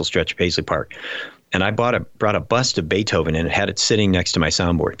rehearsal stretch at Paisley Park. And I brought a bust of Beethoven and had it sitting next to my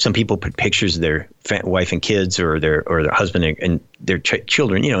soundboard. Some people put pictures of their wife and kids or their husband and their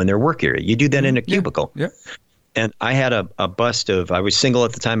children, in their work area. You do that in a cubicle. Yeah. And I had a bust of, I was single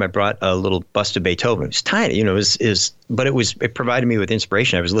at the time. I brought a little bust of Beethoven. It was tiny, but it provided me with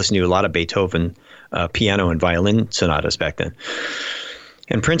inspiration. I was listening to a lot of Beethoven piano and violin sonatas back then.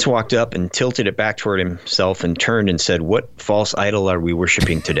 And Prince walked up and tilted it back toward himself and turned and said, "What false idol are we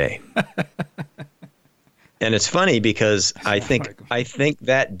worshiping today?" And it's funny because I think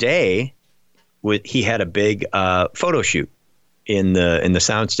that day he had a big photo shoot in the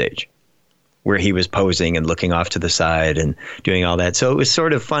soundstage, where he was posing and looking off to the side and doing all that. So it was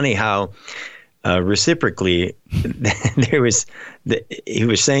sort of funny how reciprocally he was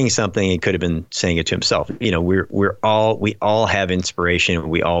saying something. He could have been saying it to himself. We all have inspiration.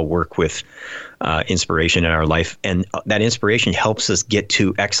 We all work with inspiration in our life, and that inspiration helps us get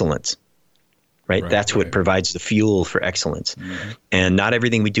to excellence. Right? That's what provides the fuel for excellence. Mm-hmm. And not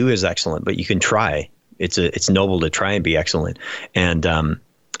everything we do is excellent, but you can try. It's noble to try and be excellent. And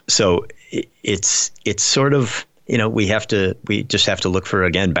so it's sort of, we just have to look for,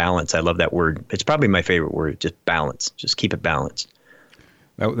 again, balance. I love that word. It's probably my favorite word, just balance. Just keep it balanced.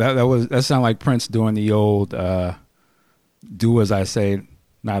 That sounded like Prince doing the old do as I say,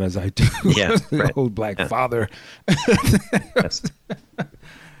 not as I do. Yeah. The old black father. Yes.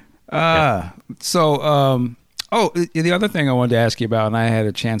 So, the other thing I wanted to ask you about, and I had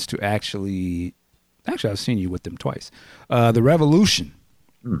a chance to actually I've seen you with them twice. The Revolution.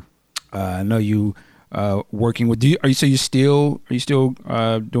 I know you working with. Are you still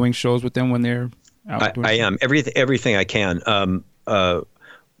doing shows with them when they're out? I am everything I can.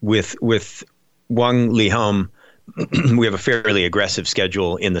 With Wang Li Hom, we have a fairly aggressive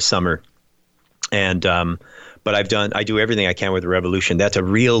schedule in the summer, and but I do everything I can with the Revolution. That's a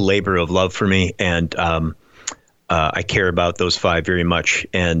real labor of love for me, and I care about those five very much,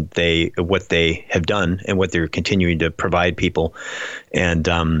 and what they have done and what they're continuing to provide people. And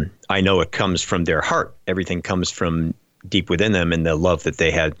I know it comes from their heart. Everything comes from deep within them and the love that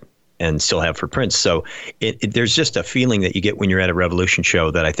they had and still have for Prince. So there's just a feeling that you get when you're at a Revolution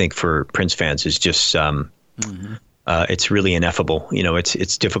show that I think for Prince fans is just it's really ineffable.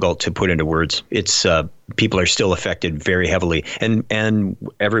 It's difficult to put into words. It's people are still affected very heavily, and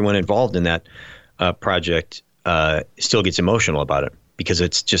everyone involved in that project still gets emotional about it, because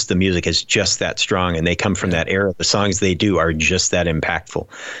it's just, the music is just that strong, and they come from that era. The songs they do are just that impactful.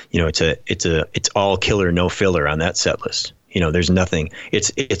 It's all killer, no filler on that set list. There's nothing.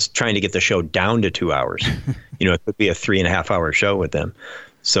 It's trying to get the show down to 2 hours. It could be a 3.5 hour show with them,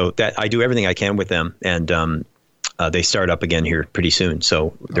 So that I do everything I can with them, and they start up again here pretty soon.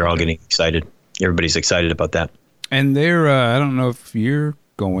 So they're all getting excited. Everybody's excited about that. And they're I don't know if you're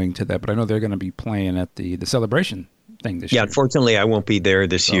going to that, but I know they're going to be playing at the celebration thing this year. Yeah, unfortunately, I won't be there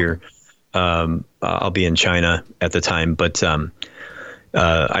this year. I'll be in China at the time, but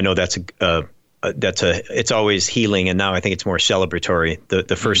I know it's always healing, and now I think it's more celebratory.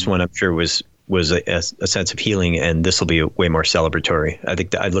 The first one, I'm sure, was a sense of healing, and this will be way more celebratory. I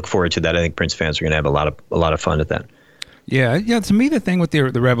think I look forward to that. I think Prince fans are going to have a lot of fun at that. Yeah. To me, the thing with the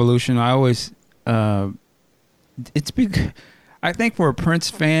Revolution, I always it's big. I think for a Prince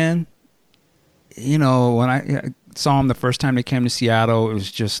fan, you know, when I saw him the first time they came to Seattle, it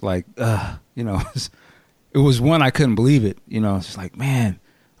was just like, you know, it was one, I couldn't believe it. You know, it's just like, man,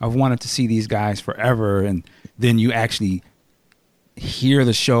 I've wanted to see these guys forever. And then you actually hear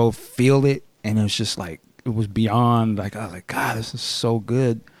the show, feel it. And it was just like, it was beyond like, I was like, God, this is so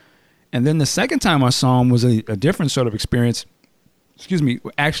good. And then the second time I saw him was a different sort of experience. Excuse me,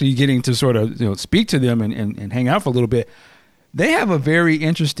 actually getting to sort of, you know, speak to them and hang out for a little bit. They have a very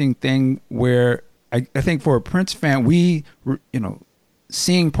interesting thing where I think for a Prince fan, we, you know,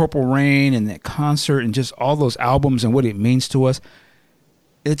 seeing Purple Rain and that concert and just all those albums and what it means to us,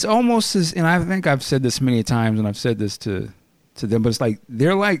 it's almost as, and I think I've said this many times and I've said this to them, but it's like,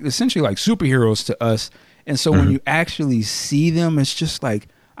 they're like essentially like superheroes to us. And so when you actually see them, it's just like,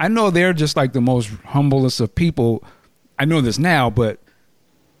 I know they're just like the most humblest of people. I know this now, but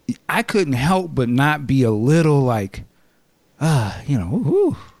I couldn't help but not be a little like, you know,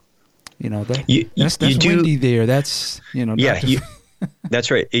 ooh, you know, that's windy there. That's, you know, yeah,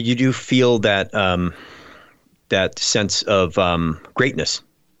 that's right. You do feel that that sense of greatness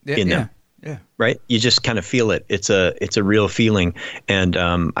in them. Yeah. Right. You just kind of feel it. It's a real feeling. And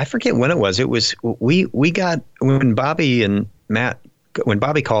I forget when it was. It was we got when Bobby and Matt. When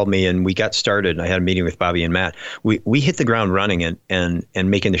Bobby called me and we got started, and I had a meeting with Bobby and Matt, we hit the ground running and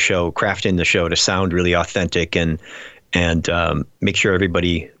making the show, crafting the show to sound really authentic and make sure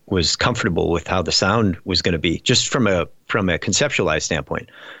everybody was comfortable with how the sound was going to be, just from a conceptualized standpoint.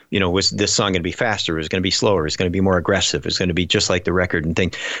 You know, was this song going to be faster? Was it going to be slower? Was it going to be more aggressive? Was it going to be just like the record and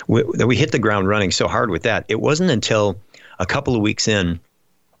thing? We hit the ground running so hard with that. It wasn't until a couple of weeks in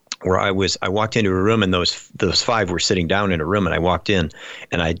where I walked into a room and those five were sitting down in a room, and I walked in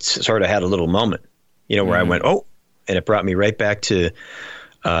and I sort of had a little moment, you know, where I went, oh, and it brought me right back to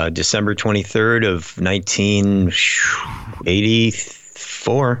December 23rd of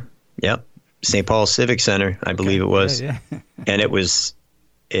 1984. Yep. St. Paul Civic Center, I believe it was. Yeah. And it was,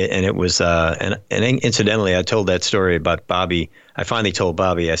 and incidentally, I told that story about Bobby. I finally told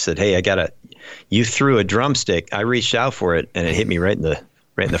Bobby, I said, hey, you threw a drumstick. I reached out for it and it hit me right in the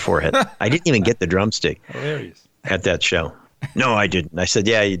forehead. I didn't even get the drumstick. Hilarious. At that show. No, I didn't. I said,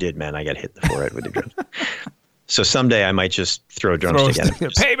 yeah, you did, man. I got hit in the forehead with the drumstick. So someday I might just throw a drumstick at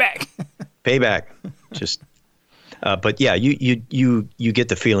him. Payback. Just, but yeah, you get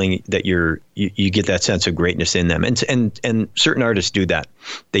the feeling that you get that sense of greatness in them, and certain artists do that.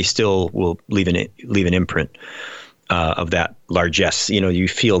 They still will leave an imprint of that largesse. You know, you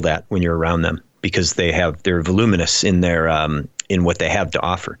feel that when you're around them because they're voluminous in their in what they have to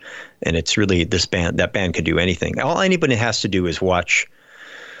offer, and it's really that band could do anything. All anybody has to do is watch.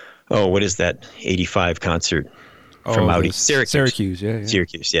 Oh, what is that 85 concert from out east? Syracuse, yeah.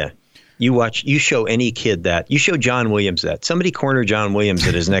 Syracuse, yeah. You show any kid that. You show John Williams that. Somebody corner John Williams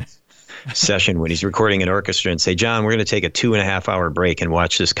at his next session when he's recording an orchestra and say, John, we're going to take a 2.5 hour break and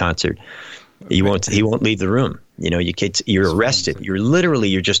watch this concert. He won't leave the room. You know, you're arrested.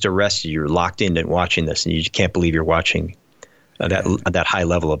 You're just arrested. You're locked in and watching this, and you can't believe you're watching that high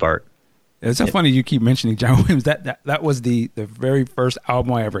level of art. It's so funny you keep mentioning John Williams. That was the very first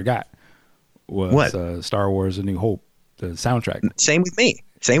album I ever got. Was Star Wars: A New Hope, the soundtrack. Same with me.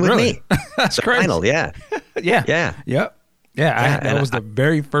 That's the crazy. Final, yeah. Yep. That was the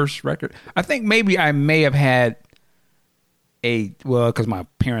very first record. I think maybe I may have had because my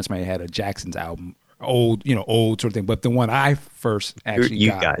parents may have had a Jackson's album, old sort of thing. But the one I first actually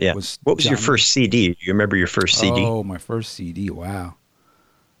got was what was your first CD? Do you remember your first CD? Oh, my first CD. Wow.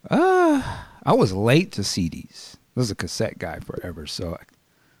 I was late to CDs. I was a cassette guy forever, so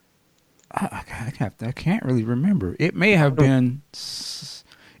I can't really remember. It may have been.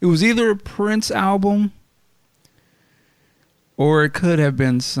 It was either a Prince album, or it could have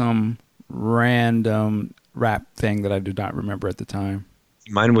been some random rap thing that I do not remember at the time.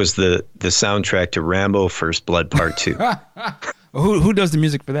 Mine was the soundtrack to Rambo: First Blood Part 2. Who does the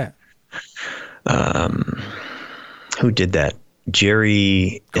music for that? Who did that?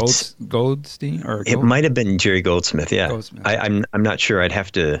 Jerry Goldstein or it might have been Jerry Goldsmith. Yeah, Goldsmith. I'm not sure. I'd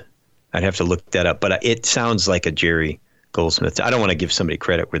have to look that up. But it sounds like a Jerry Goldsmith. I don't want to give somebody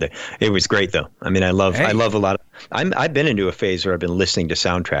credit where it was great though. I mean, I love a lot of. I've been into a phase where I've been listening to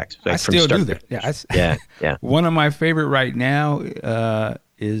soundtracks. Like I still do that. Yeah. One of my favorite right now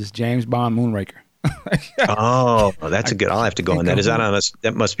is James Bond Moonraker. Oh, that's a good. I'll have to go on that. Is that on a?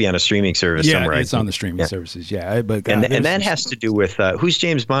 That must be on a streaming service somewhere. Yeah, it's on the streaming services. Yeah, but and that has to do with who's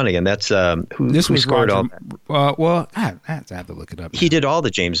James Bond again? That's who scored all. Well, I have to look it up. He did all the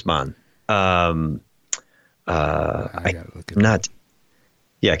James Bond. I gotta look it up.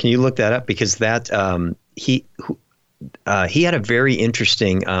 Yeah, can you look that up because that he had a very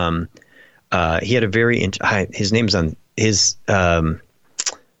interesting. His name's on his.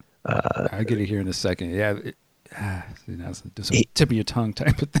 I'll get it here in a second. Yeah. Just a tip of your tongue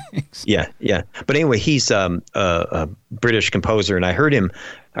type of things. Yeah. But anyway, he's a British composer, and I heard him.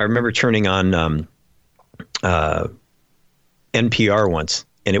 I remember turning on NPR once,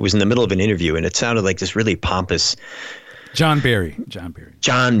 and it was in the middle of an interview, and it sounded like this really pompous. John Barry.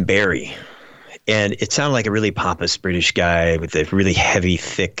 And it sounded like a really pompous British guy with a really heavy,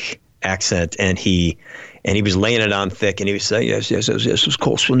 thick accent, and he was laying it on thick, and he was saying, yes, of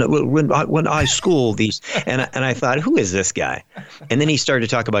course, when I school these, and I thought, who is this guy? And then he started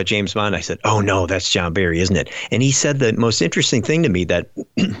to talk about James Bond. I said, oh no, that's John Barry, isn't it? And he said the most interesting thing to me that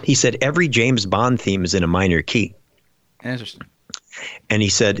he said every James Bond theme is in a minor key. Interesting. And he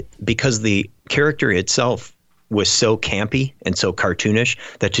said because the character itself was so campy and so cartoonish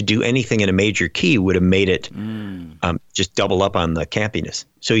that to do anything in a major key would have made it just double up on the campiness.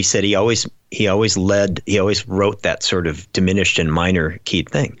 So he said he always wrote that sort of diminished and minor keyed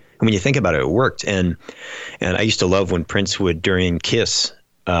thing. And when you think about it, it worked. And I used to love when Prince would, during Kiss,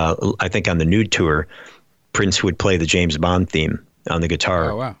 I think on the Nude tour, Prince would play the James Bond theme on the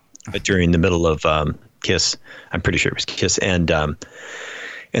guitar. Oh, wow. But during the middle of Kiss, I'm pretty sure it was Kiss.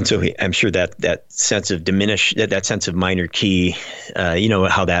 And so I'm sure that sense of that sense of minor key,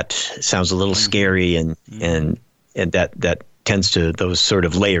 how that sounds a little scary, and that tends to, those sort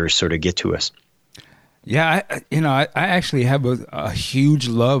of layers sort of get to us. Yeah, I actually have a huge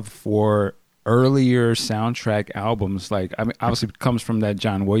love for earlier soundtrack albums. Like, I mean, obviously it comes from that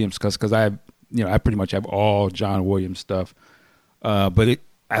John Williams because I pretty much have all John Williams stuff. But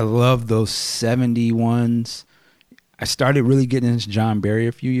I love those 70 ones. I started really getting into John Barry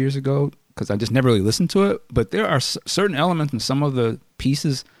a few years ago because I just never really listened to it. But there are certain elements in some of the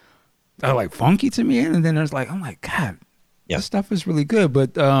pieces that are like funky to me. And then there's like, I'm like, God, this stuff is really good.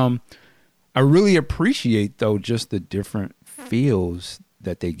 But I really appreciate, though, just the different feels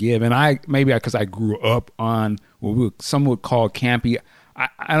that they give. And because I grew up on what some would call campy.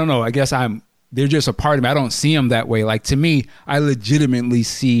 I don't know. I guess they're just a part of me. I don't see them that way. Like, to me, I legitimately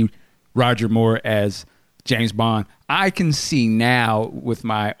see Roger Moore as James Bond. I can see now with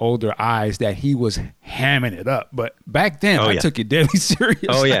my older eyes that he was hamming it up, but back then I took it deadly serious.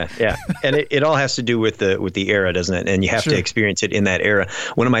 Oh yeah, and it all has to do with the era, doesn't it? And you have to experience it in that era.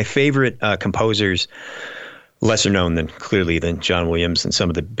 One of my favorite composers, lesser known than John Williams and some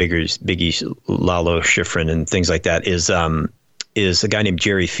of the biggies, Lalo Schifrin and things like that, is a guy named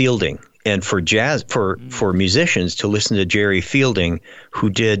Jerry Fielding. And for jazz, for musicians to listen to Jerry Fielding, who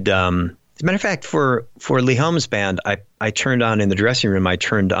did. As a matter of fact, for Lee Helm's band, I turned on in the dressing room. I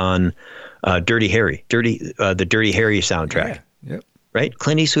turned on Dirty Harry, the Dirty Harry soundtrack. Yeah. Yep. Right,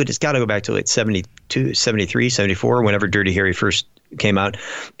 Clint Eastwood. It's got to go back to like 72, 73, 74, whenever Dirty Harry first came out,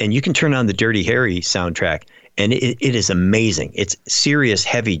 and you can turn on the Dirty Harry soundtrack, and it is amazing. It's serious,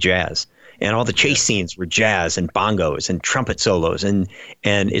 heavy jazz. And all the chase scenes were jazz and bongos and trumpet solos, and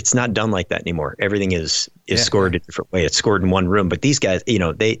it's not done like that anymore. Everything is scored a different way. It's scored in one room. But these guys,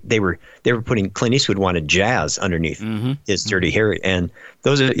 they were putting, Clint Eastwood wanted jazz underneath his Dirty Harry, and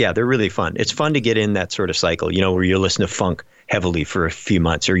those are they're really fun. It's fun to get in that sort of cycle, where you listen to funk heavily for a few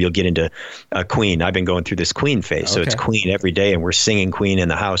months, or you'll get into Queen. I've been going through this Queen phase, so it's Queen every day, and we're singing Queen in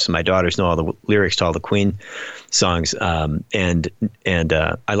the house, and my daughters know all the lyrics to all the Queen songs, and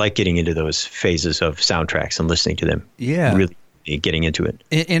I like getting into those phases of soundtracks and listening to them. Yeah, really getting into it.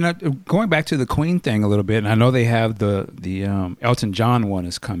 And going back to the Queen thing a little bit, and I know they have the Elton John one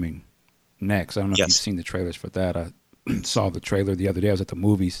is coming next. I don't know if you've seen the trailers for that. I saw the trailer the other day. I was at the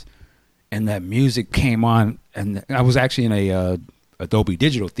movies, and that music came on, and I was actually in a Dolby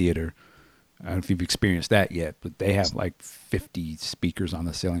Digital theater. I don't know if you've experienced that yet, but they have like 50 speakers on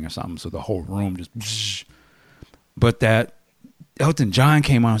the ceiling or something, so the whole room just. But that Elton John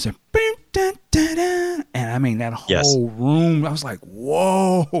came on and said, and man. I mean, that whole Yes. room, I was like,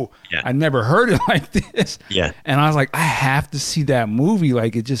 whoa. Yeah. I never heard it like this. Yeah. And I was like, I have to see that movie.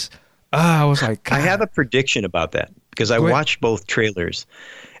 Like, it just, I was like, God. I have a prediction about that because I watched both trailers.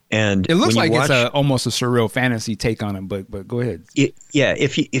 And it looks like it's almost a surreal fantasy take on it, but go ahead.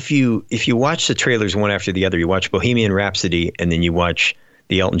 If you watch the trailers one after the other, you watch Bohemian Rhapsody and then you watch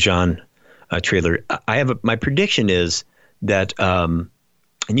the Elton John trailer. My prediction is that, and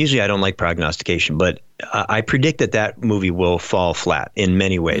usually I don't like prognostication, but I predict that movie will fall flat in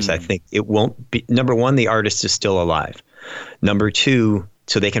many ways. I think it won't be. Number one, the artist is still alive. Number two,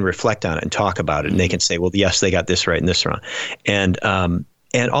 so they can reflect on it and talk about it, and they can say, well, yes, they got this right and this wrong,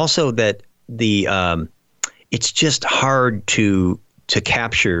 and also that it's just hard to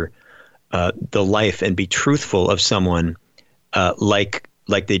capture the life and be truthful of someone like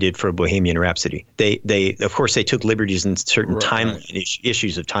they did for Bohemian Rhapsody. They of course they took liberties in certain timeline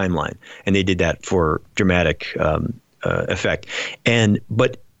issues of timeline, and they did that for dramatic effect.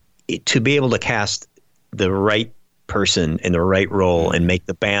 But to be able to cast the right person in the right role and make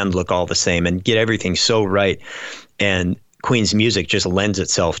the band look all the same and get everything so right, and Queen's music just lends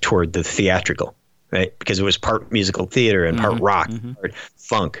itself toward the theatrical, right? Because it was part musical theater and part rock, part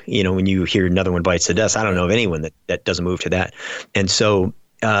funk. You know, when you hear Another One Bites the Dust, I don't know of anyone that doesn't move to that. And so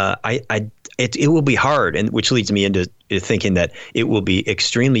it will be hard, and which leads me into thinking that it will be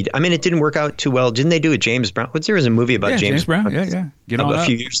extremely. I mean, it didn't work out too well. Didn't they do a James Brown? There was a movie about James Brown. Yeah. Get on a up.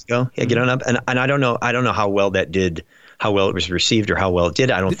 few years ago. Yeah, Get on up. And I don't know how well that did, how well it was received, or how well it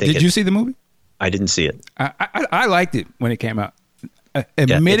did. I don't think. Did you see the movie? I didn't see it. I liked it when it came out.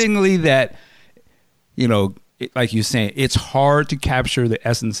 Admittingly that, like you're saying, it's hard to capture the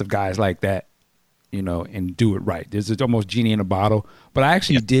essence of guys like that, and do it right. There's almost genie in a bottle. But I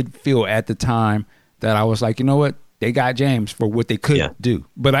actually did feel at the time that I was like, you know what? They got James for what they could do.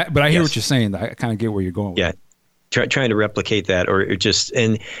 But I hear what you're saying. I kind of get where you're going with it. Trying to replicate that, or just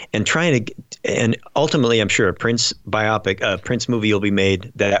and trying to, and ultimately, I'm sure a Prince biopic, a Prince movie will be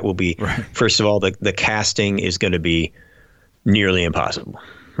made. That will be first of all, the casting is going to be nearly impossible,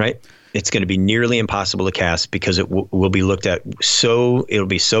 right? It's going to be nearly impossible to cast because it will be looked at it'll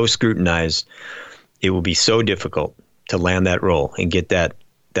be so scrutinized. It will be so difficult to land that role and get that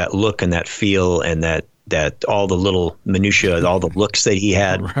look and that feel and that all the little minutiae, all the looks that he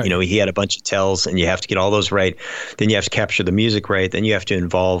had. Right. He had a bunch of tells, and you have to get all those right. Then you have to capture the music right. Then you have to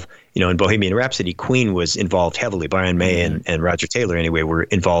involve, in Bohemian Rhapsody, Queen was involved heavily. Brian May and Roger Taylor, anyway, were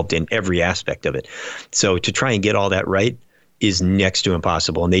involved in every aspect of it. So to try and get all that right is next to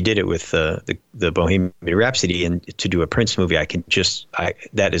impossible. And they did it with the Bohemian Rhapsody. And to do a Prince movie,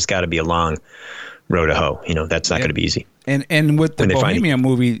 that has got to be a long road to hoe. That's not going to be easy. And with the Bohemian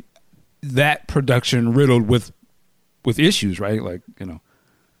movie, that production riddled with issues, right? Like,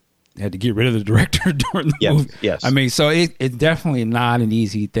 they had to get rid of the director during the movie. Yes. I mean, so it's definitely not an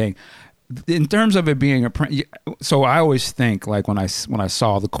easy thing. In terms of it being so I always think, like, when I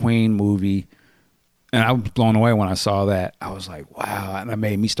saw the Queen movie, and I was blown away when I saw that, I was like, wow. And that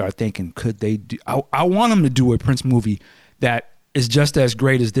made me start thinking, could they do, I want them to do a Prince movie that is just as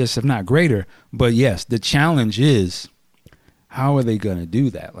great as this, if not greater. But yes, the challenge is, how are they going to do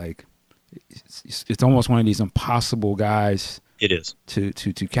that? Like, it's almost one of these impossible guys. It is to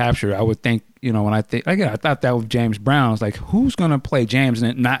capture. I would think, when I thought that with James Brown, I was like, who's going to play James and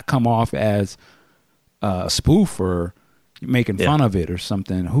it not come off as a spoof or making fun of it or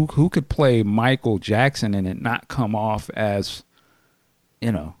something? Who could play Michael Jackson and it not come off as,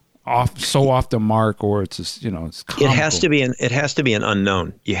 off the mark, or it's just, it's comical. It has to be an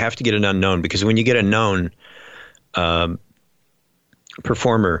unknown. You have to get an unknown, because when you get a known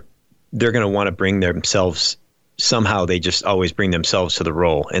performer, they're going to want to bring themselves somehow. They just always bring themselves to the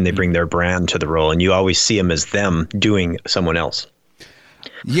role, and they bring their brand to the role, and you always see them as them doing someone else.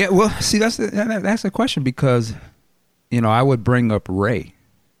 Yeah, well, see, that's the question, because I would bring up Ray,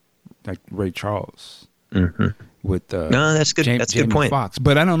 like Ray Charles, with no, that's good. That's a good point. Fox.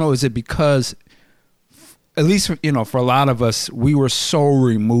 But I don't know, is it because, at least for a lot of us, we were so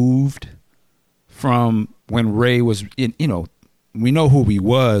removed from when Ray was in, we know who he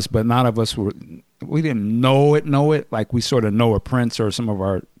was, but none of us we didn't know it like we sort of know a Prince or some of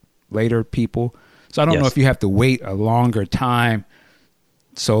our later people. So I don't know if you have to wait a longer time.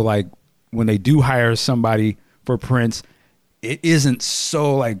 So, like, when they do hire somebody for Prince, it isn't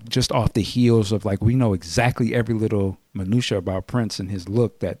so, like, just off the heels of, like, we know exactly every little minutia about Prince and his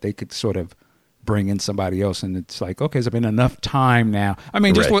look that they could sort of bring in somebody else. And it's like, okay, there's been enough time now. I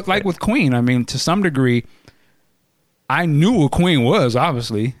mean, just with Queen, I mean, to some degree, I knew who Queen was,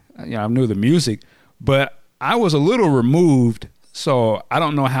 obviously. I knew the music, but I was a little removed, so I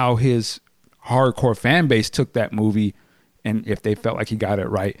don't know how his hardcore fan base took that movie, and if they felt like he got it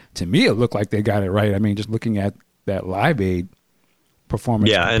right, to me it looked like they got it right. I mean, just looking at that Live Aid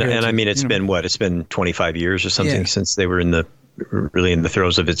performance. Yeah, and I mean, it's been what? It's been 25 years or something since they were really in the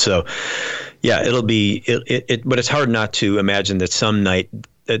throes of it. So, yeah, it'll be it. But it's hard not to imagine that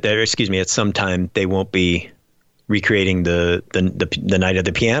at some time they won't be recreating the night of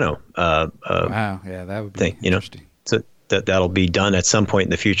the piano. Wow, yeah, that would be thing, interesting. So that'll be done at some point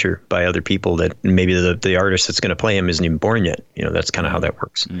in the future by other people that maybe the artist that's going to play him isn't even born yet. That's kind of how that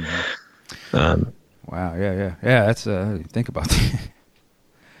works. Mm-hmm. Wow, yeah. That's think about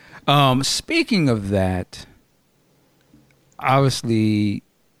that. Speaking of that, obviously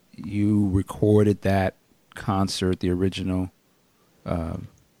you recorded that concert, the original.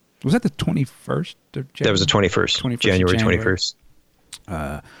 Was that the 21st of January? That was the 21st. January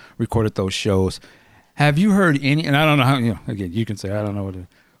 21st. Recorded those shows. Have you heard any, and I don't know how, again, you can say, I don't know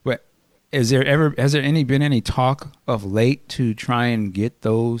but has there been any talk of late to try and get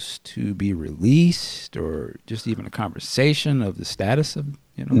those to be released, or just even a conversation of the status of,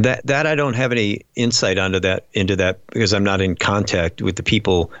 That I don't have any insight into that because I'm not in contact with the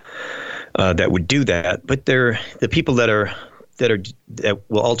people that would do that, but they're the people that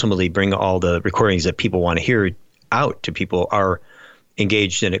will ultimately bring all the recordings that people want to hear out to people are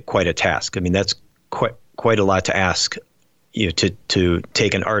engaged in it quite a task. I mean, that's quite a lot to ask, to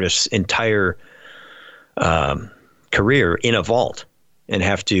take an artist's entire career in a vault and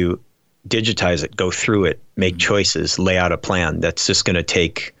have to digitize it, go through it, make choices, lay out a plan. That's just going to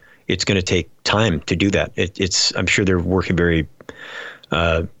take time to do that. I'm sure they're working very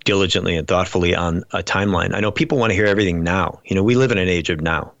diligently and thoughtfully on a timeline. I know people want to hear everything now. We live in an age of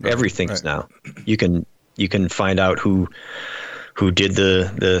now. Right, everything's now. You can find out who did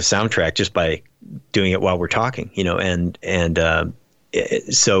the soundtrack just by doing it while we're talking,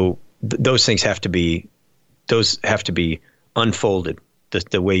 so those things have to be unfolded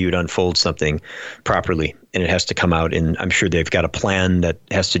the way you'd unfold something properly, and it has to come out. And I'm sure they've got a plan that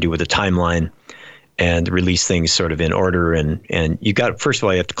has to do with a timeline and release things sort of in order. And first of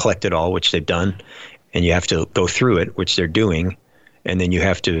all, you have to collect it all, which they've done, and you have to go through it, which they're doing, and then you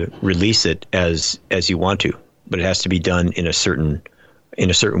have to release it as you want to, but it has to be done in a certain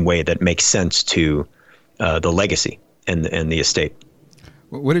way that makes sense to the legacy and the estate.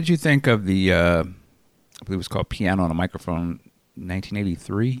 What did you think of the, I believe it was called Piano on a Microphone,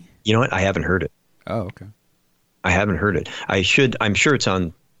 1983? You know what? I haven't heard it. Oh, okay. I haven't heard it. I'm sure it's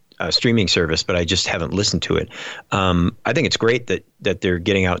on a streaming service, but I just haven't listened to it. I think it's great that they're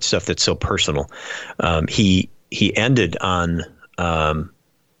getting out stuff that's so personal. He ended on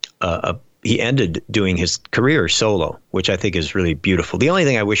he ended doing his career solo, which I think is really beautiful. The only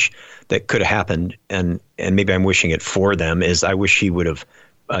thing I wish that could have happened, and maybe I'm wishing it for them, is I wish he would have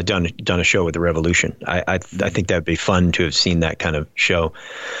done a show with the Revolution. I think that'd be fun to have seen that kind of show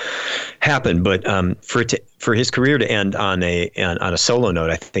happen. But for his career to end on a solo note,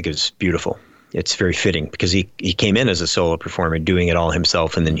 I think is beautiful. It's very fitting because he came in as a solo performer doing it all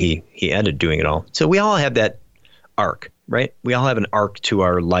himself, and then he ended doing it all. So we all have that arc, right? We all have an arc to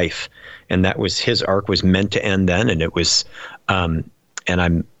our life, and that was his arc was meant to end then, and it was, and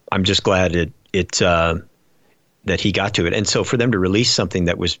I'm just glad that he got to it. And so for them to release something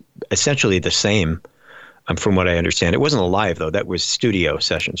that was essentially the same, from what I understand, it wasn't a live though. That was studio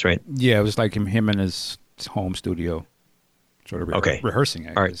sessions, right? Yeah, it was like him in his home studio, sort of rehearsing,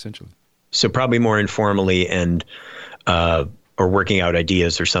 actually, right. Essentially. So probably more informally and or working out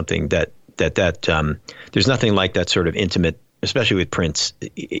ideas or something that there's nothing like that sort of intimate, especially with Prince,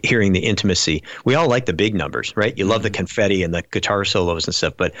 hearing the intimacy. We all like the big numbers, right? You love the confetti and the guitar solos and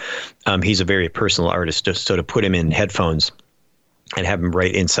stuff, but he's a very personal artist. Just sort of put him in headphones and have him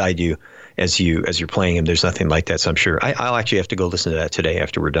right inside you as you're playing him. There's nothing like that. So I'm sure I'll actually have to go listen to that today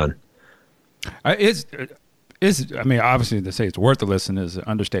after we're done. I mean, obviously to say it's worth the listen is an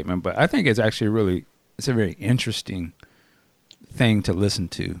understatement, but I think it's actually it's a very interesting thing to listen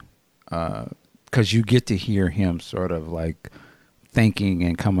to. Because you get to hear him sort of like thinking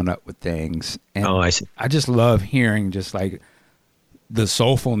and coming up with things. And I see. I just love hearing just like the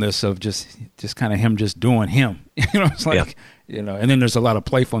soulfulness of just kind of him just doing him. It's like, and then there's a lot of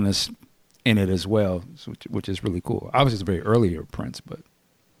playfulness in it as well, which is really cool. Obviously, it's a very earlier Prince, but.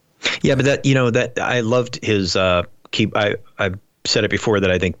 Yeah, but that I loved his I said it before that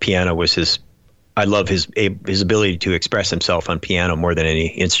I think piano was his. I love his ability to express himself on piano more than any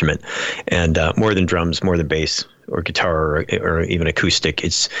instrument, and more than drums, more than bass or guitar or even acoustic.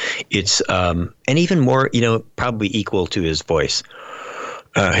 It's and even more, probably equal to his voice,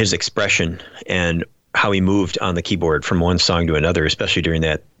 his expression and how he moved on the keyboard from one song to another, especially during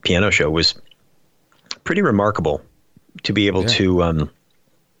that piano show was pretty remarkable to be able to.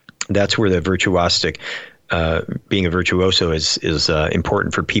 That's where the virtuosic, being a virtuoso is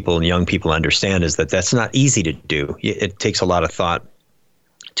important for people and young people to understand, is that that's not easy to do. It takes a lot of thought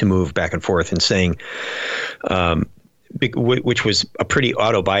to move back and forth and saying, which was a pretty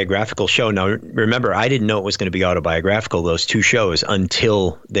autobiographical show. Now, remember, I didn't know it was going to be autobiographical, those two shows,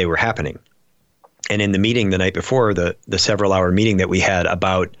 until they were happening. And in the meeting the night before, the several-hour meeting that we had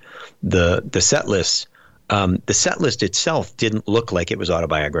about the set list, the set list itself didn't look like it was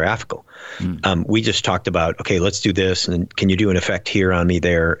autobiographical. We just talked about, okay, let's do this, and can you do an effect here on me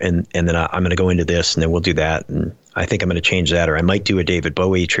there, and then I'm going to go into this, and then we'll do that, and I think I'm going to change that, or I might do a David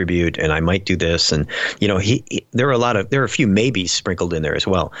Bowie tribute, and I might do this, and there are a few maybes sprinkled in there as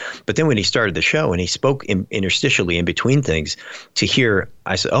well. But then when he started the show and he spoke interstitially in between things, to hear,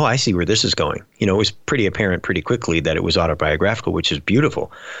 I said, oh, I see where this is going. It was pretty apparent pretty quickly that it was autobiographical, which is beautiful,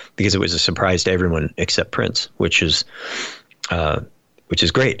 because it was a surprise to everyone except Prince, which is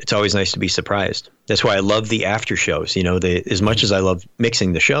great. It's always nice to be surprised. That's why I love the after shows. As much as I love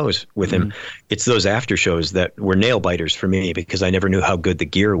mixing the shows with him, it's those after shows that were nail biters for me, because I never knew how good the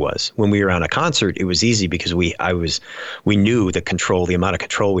gear was. When we were on a concert, it was easy because we knew the amount of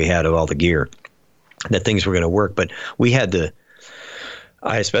control we had of all the gear, that things were going to work. But we had to.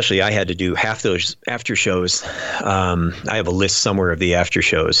 I had to do half those after shows. I have a list somewhere of the after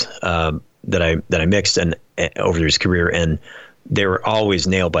shows that I mixed and over his career, and they were always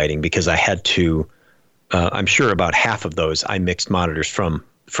nail biting because I had to. I'm sure about half of those I mixed monitors from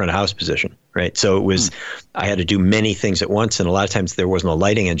front of house position, right? So it was I had to do many things at once, and a lot of times there wasn't a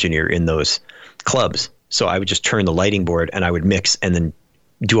lighting engineer in those clubs, so I would just turn the lighting board and I would mix and then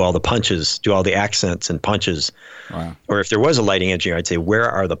do all the punches, do all the accents and punches. Wow. Or if there was a lighting engineer, I'd say, where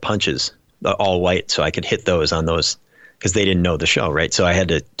are the punches, all white, so I could hit those on those, because they didn't know the show, right? So I had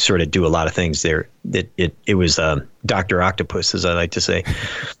to sort of do a lot of things there. It was Dr. Octopus, as I like to say.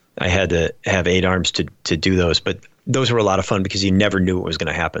 I had to have 8 arms to do those, but those were a lot of fun because you never knew what was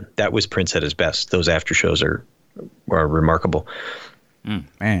going to happen. That was Prince at his best. Those after shows are remarkable.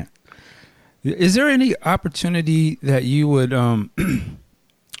 Man, is there any opportunity that you would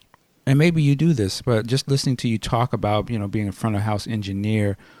and maybe you do this, but just listening to you talk about, being a front of house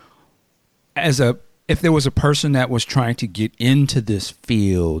engineer, if there was a person that was trying to get into this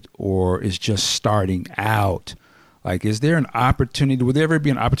field or is just starting out, like, is there an opportunity, would there ever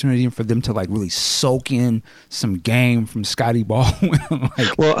be an opportunity for them to really soak in some game from Scottie Baldwin?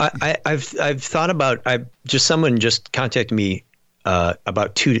 Well, I've thought about, someone just contacted me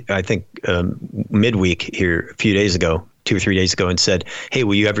about midweek here a few days ago, 2 or 3 days ago, and said, hey,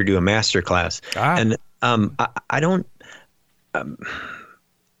 will you ever do a master class? And I don't,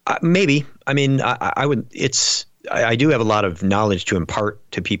 maybe, I would, I do have a lot of knowledge to impart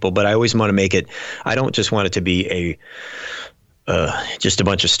to people, but I always want to make it, I don't just want it to be just a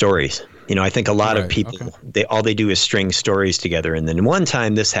bunch of stories. I think a lot of people, all they do is string stories together. And then one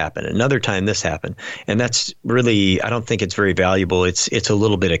time this happened, another time this happened. And that's really, I don't think it's very valuable. It's a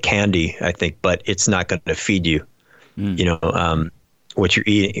little bit of candy, I think, but it's not going to feed you. What you're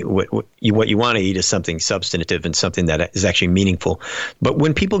eating, what you want to eat is something substantive and something that is actually meaningful. But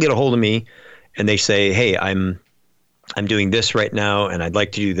when people get a hold of me and they say, hey, I'm doing this right now and I'd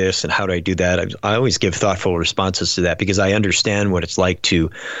like to do this, and how do I do that? I always give thoughtful responses to that, because I understand what it's like to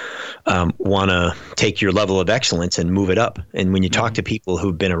want to take your level of excellence and move it up. And when you talk to people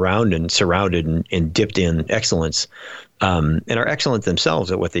who've been around and surrounded and dipped in excellence, and are excellent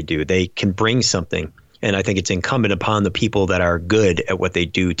themselves at what they do, they can bring something. And I think it's incumbent upon the people that are good at what they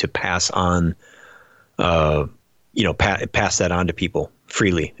do to pass on, pass that on to people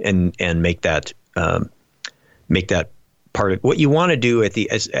freely, and make that part of what you want to do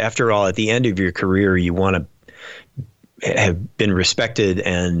after all, at the end of your career. You want to have been respected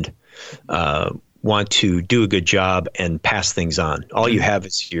and want to do a good job and pass things on. All you have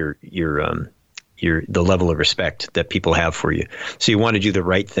is the level of respect that people have for you. So you want to do the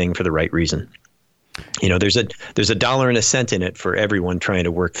right thing for the right reason. There's a dollar and a cent in it for everyone trying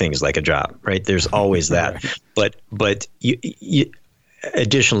to work things like a job, right? There's always that. But you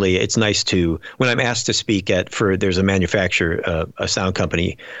additionally, it's nice to, when I'm asked to speak there's a manufacturer, a sound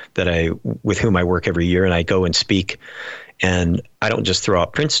company with whom I work every year, and I go and speak, and I don't just throw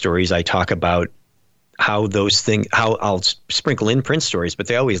out Prince stories. I talk about how I'll sprinkle in Prince stories, but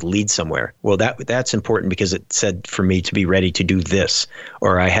they always lead somewhere. Well, that's important because it said for me to be ready to do this,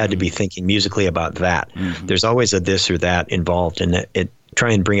 or I had to be thinking musically about that. Mm-hmm. There's always a this or that involved, and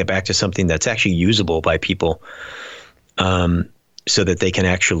try and bring it back to something that's actually usable by people, so that they can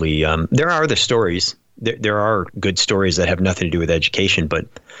actually. There are the stories there are good stories that have nothing to do with education, but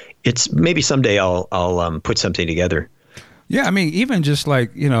it's maybe someday I'll put something together. Yeah, I mean, even just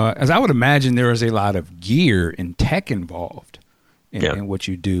like, as I would imagine, there is a lot of gear and tech involved in what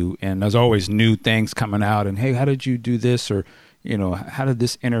you do. And there's always new things coming out. And, hey, how did you do this? Or, how did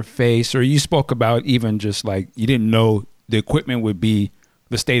this interface? Or you spoke about even just like you didn't know the equipment would be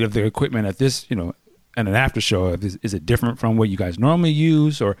the state of the equipment at this, and an after show. Is it different from what you guys normally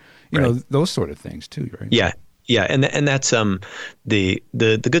use? Or, those sort of things too, right? Yeah. Yeah. And that's the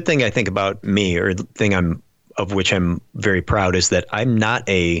good thing I think about me, or the thing of which I'm very proud, is that I'm not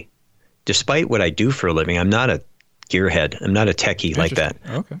despite what I do for a living, I'm not a gearhead. I'm not a techie like that.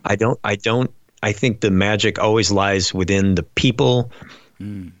 Okay. I think the magic always lies within the people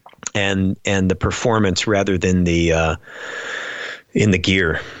and the performance rather than in the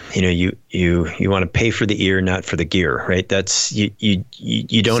gear. You want to pay for the ear, not for the gear, right? That's you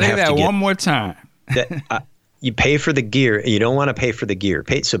don't Say have that to get one more time. You pay for the gear. You don't want to pay for the gear.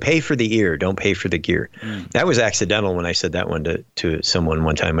 Pay for the ear. Don't pay for the gear. That was accidental when I said that one to someone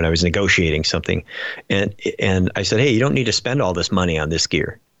one time when I was negotiating something, and I said, hey, you don't need to spend all this money on this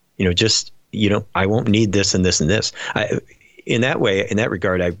gear. I won't need this and this and this. In that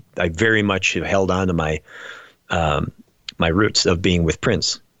regard, I very much held on to my my roots of being with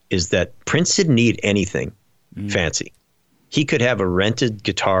Prince. Is that Prince didn't need anything fancy. He could have a rented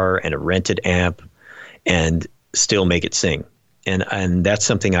guitar and a rented amp and still make it sing. And that's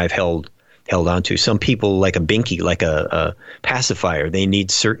something I've held on to. Some people, like a Binky, like a pacifier, they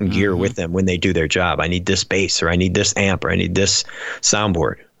need certain gear with them when they do their job. I need this bass, or I need this amp, or I need this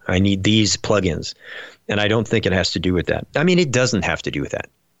soundboard. I need these plugins. And I don't think it has to do with that. I mean, it doesn't have to do with that.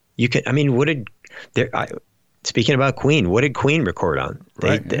 Speaking about Queen, what did Queen record on?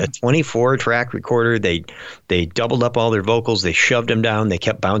 A 24-track recorder. They doubled up all their vocals. They shoved them down. They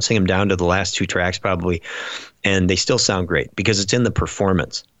kept bouncing them down to the last 2 tracks probably, and they still sound great because it's in the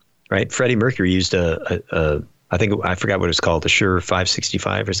performance, right? Freddie Mercury used I forgot what it's called, a Shure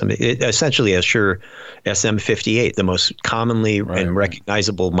 565 or something. Essentially a Shure SM58, the most commonly and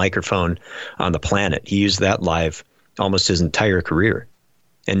recognizable microphone on the planet. He used that live almost his entire career,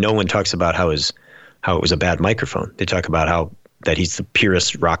 and no one talks about how it was a bad microphone. They talk about that he's the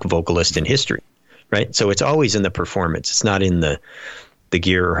purest rock vocalist in history, right? So it's always in the performance. It's not in the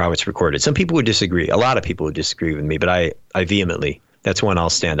gear or how it's recorded. Some people would disagree. A lot of people would disagree with me, but I vehemently, that's one I'll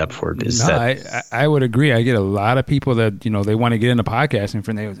stand up for. I would agree. I get a lot of people that, they want to get into podcasting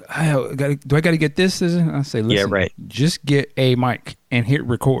and they do I got to get this? I say, listen, just get a mic and hit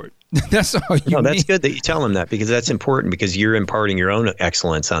record. That's all you need. That's good that you tell them that, because that's important, because you're imparting your own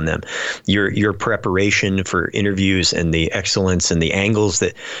excellence on them. Your preparation for interviews and the excellence and the angles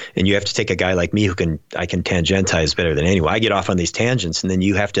and you have to take a guy like me I can tangentize better than anyone. I get off on these tangents, and then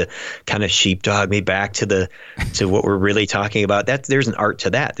you have to kind of sheepdog me back to what we're really talking about. There's an art to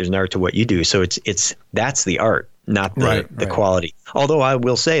that. There's an art to what you do. So that's the art, not the quality. Although I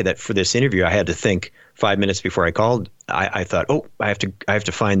will say that for this interview, I had to think 5 minutes before I called. I thought, I have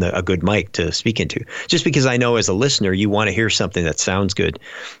to find a good mic to speak into, just because I know as a listener, you want to hear something that sounds good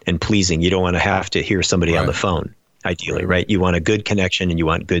and pleasing. You don't want to have to hear somebody on the phone, ideally, right? You want a good connection, and you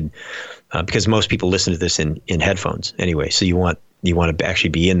want good, because most people listen to this in headphones anyway. So you want to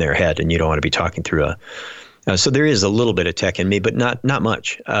actually be in their head, and you don't want to be talking through so there is a little bit of tech in me, but not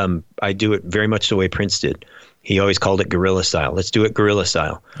much. I do it very much the way Prince did. He always called it guerrilla style. Let's do it guerrilla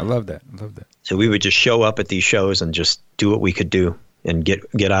style. I love that. So we would just show up at these shows and just do what we could do and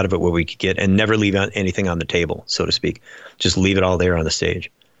get out of it what we could get, and never leave anything on the table, so to speak. Just leave it all there on the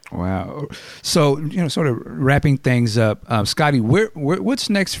stage. Wow. So, sort of wrapping things up, Scottie, what's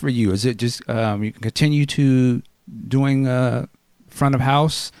next for you? Is it just you can continue to doing front of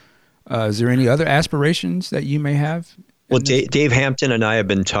house? Is there any other aspirations that you may have? Well, Dave Hampton and I have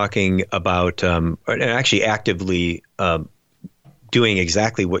been talking about, and actually actively doing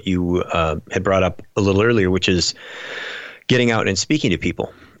exactly what you had brought up a little earlier, which is getting out and speaking to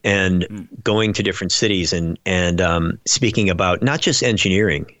people and going to different cities and speaking about not just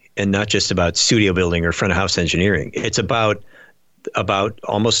engineering and not just about studio building or front of house engineering. It's about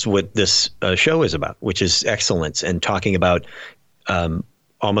almost what this show is about, which is excellence, and talking about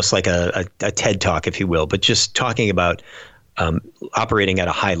almost like a TED Talk, if you will, but just talking about operating at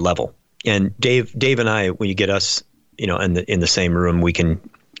a high level. And Dave and I, when you get us, in the same room, we can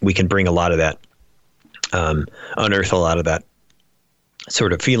bring a lot of that, unearth a lot of that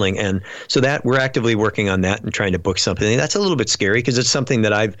sort of feeling. And so that we're actively working on that and trying to book something. And that's a little bit scary, because it's something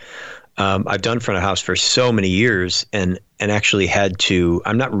that I've done front of house for so many years, and actually had to.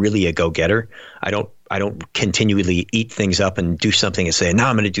 I'm not really a go-getter. I I don't continually eat things up and do something and say, now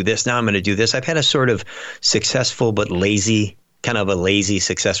I'm going to do this. Now I'm going to do this. I've had a sort of successful but lazy, kind of a lazy,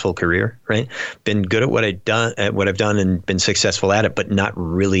 successful career, right? Been good at what I've done and been successful at it, but not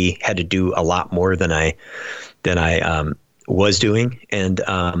really had to do a lot more than I was doing. And,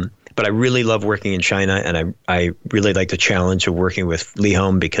 but I really love working in China, and I really like the challenge of working with Lee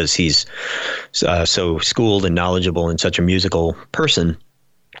Home because he's so schooled and knowledgeable and such a musical person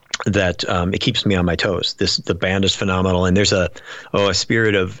that it keeps me on my toes. The band is phenomenal, and there's a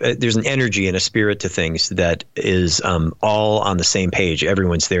spirit of there's an energy and a spirit to things that is all on the same page.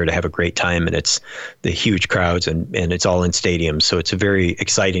 Everyone's there to have a great time, and it's the huge crowds, and it's all in stadiums. So it's very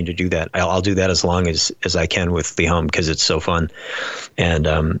exciting to do that. I'll do that as long as I can with Lee Home because it's so fun,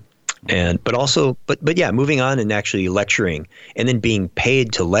 but yeah, moving on and actually lecturing and then being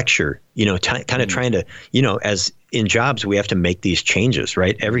paid to lecture, kind of trying to, as in jobs, we have to make these changes,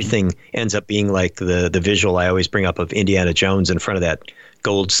 right? Everything ends up being like the visual I always bring up of Indiana Jones in front of that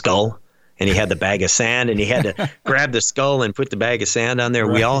gold skull. And he had the bag of sand and he had to grab the skull and put the bag of sand on there.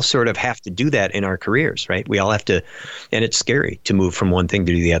 Right. We all sort of have to do that in our careers, right? We all have to, and it's scary to move from one thing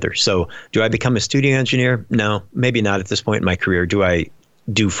to the other. So do I become a studio engineer? No, maybe not at this point in my career. Do I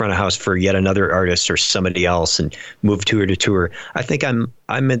do front of house for yet another artist or somebody else and move tour to tour? I think I'm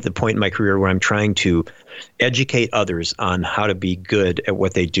at the point in my career where I'm trying to educate others on how to be good at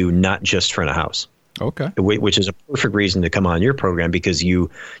what they do, not just front of house. Okay. Which is a perfect reason to come on your program because you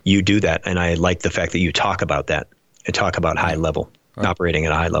do that. And I like the fact that you talk about that and talk about high level, operating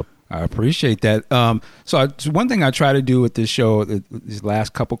at a high level. I appreciate that. So one thing I try to do with this show, these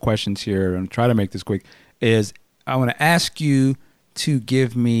last couple questions here, and try to make this quick, is I want to ask you to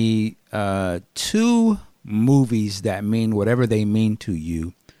give me 2 movies that mean whatever they mean to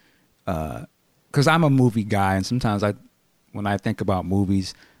you. Because I'm a movie guy, and sometimes when I think about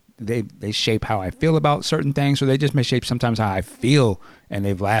movies, they shape how I feel about certain things, or they just may shape sometimes how I feel, and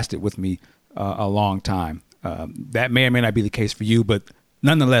they've lasted with me a long time. That may or may not be the case for you, but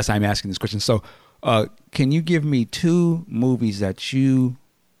nonetheless, I'm asking this question. So can you give me 2 movies that you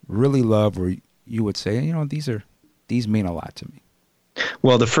really love, or you would say, these mean a lot to me?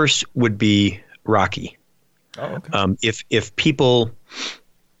 Well, the first would be Rocky. Oh, okay. If people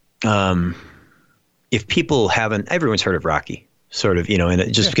haven't, everyone's heard of Rocky, sort of,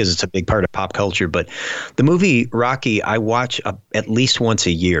 and because it's a big part of pop culture. But the movie Rocky, I watch at least once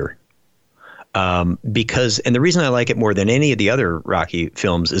a year, because, and the reason I like it more than any of the other Rocky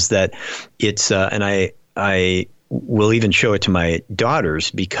films is that it's, and I will even show it to my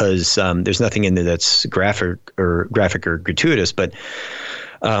daughters because there's nothing in there that's graphic or gratuitous. But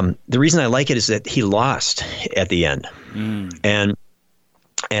the reason I like it is that he lost at the end, and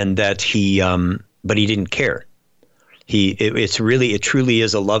that but he didn't care. It truly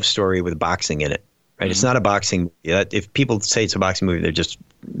is a love story with boxing in it, right? It's not a boxing. If people say it's a boxing movie, they're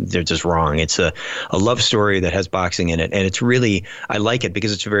just wrong. It's a love story that has boxing in it, and it's really, I like it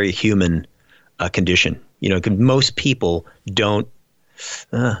because it's a very human condition. Most people don't.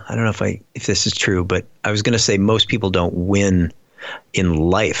 I don't know if this is true, but I was going to say most people don't win in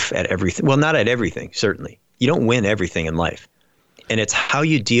life at everything. Well, not at everything, certainly. You don't win everything in life, and it's how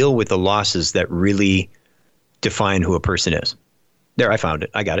you deal with the losses that really define who a person is. There, I found it.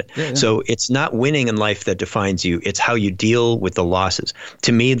 I got it. Yeah. So it's not winning in life that defines you. It's how you deal with the losses.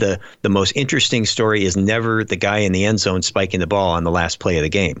 To me, the most interesting story is never the guy in the end zone spiking the ball on the last play of the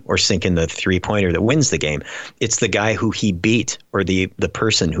game or sinking the 3-pointer that wins the game. It's the guy who he beat or the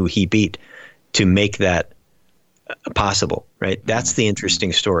person who he beat to make that possible, right? That's the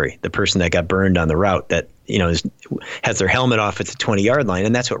interesting story. The person that got burned on the route that, has their helmet off at the 20-yard line.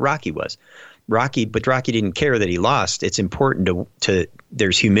 And that's what Rocky was. But Rocky didn't care that he lost. It's important to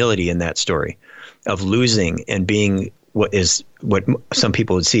there's humility in that story of losing and being what some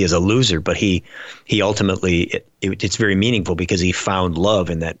people would see as a loser. But he ultimately, it's very meaningful because he found love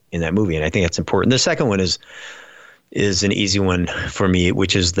in that movie. And I think that's important. The second one is an easy one for me,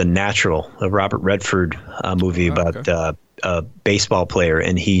 which is The Natural, a Robert Redford movie about a baseball player.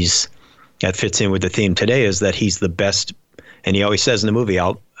 And that fits in with the theme today is that he's the best. And he always says in the movie,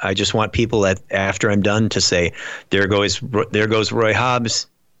 I just want people after I'm done to say, there goes Roy Hobbs,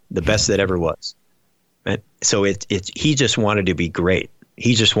 the best that ever was. Right? So he just wanted to be great.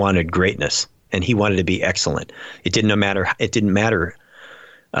 He just wanted greatness, and he wanted to be excellent. It didn't matter.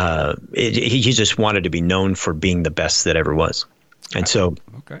 He just wanted to be known for being the best that ever was. And so,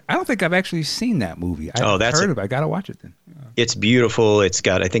 okay, I don't think I've actually seen that movie. I've heard of it. I got to watch it then. Yeah. It's beautiful. It's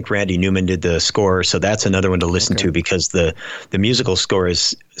got, I think Randy Newman did the score, so that's another one to listen to because the musical score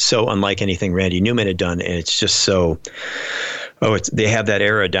is so unlike anything Randy Newman had done, and it's just so Oh, they have that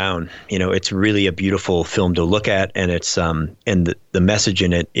era down. It's really a beautiful film to look at, and it's and the message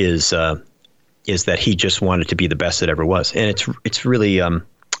in it is that he just wanted to be the best that ever was, and it's really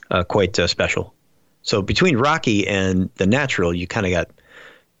quite special. So between Rocky and The Natural, you kind of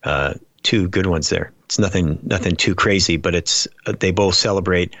got two good ones there. It's nothing too crazy, but they both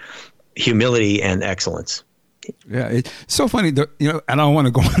celebrate humility and excellence. Yeah, it's so funny. I don't want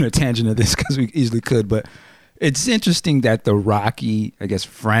to go on a tangent of this because we easily could, but it's interesting that the Rocky, I guess,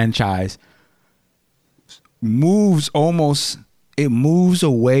 franchise moves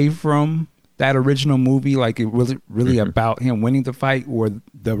away from that original movie, like it really about him winning the fight, or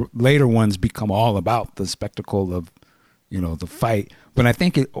the later ones become all about the spectacle of, the fight. But I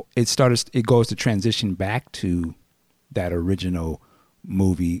think it goes to transition back to that original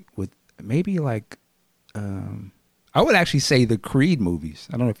movie with maybe like, I would actually say the Creed movies.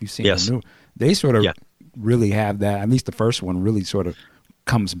 I don't know if you've seen them. They sort of really have that. At least the first one really sort of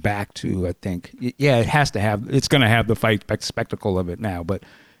comes back to, I think, it's going to have the fight spectacle of it now, but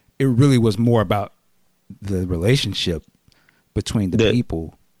it really was more about the relationship between the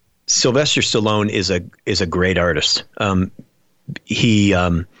people. Sylvester Stallone is a great artist. He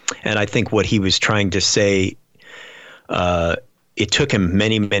and I think what he was trying to say, it took him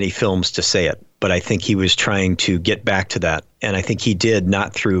many, many films to say it, but I think he was trying to get back to that. And I think he did,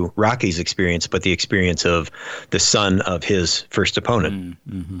 not through Rocky's experience, but the experience of the son of his first opponent.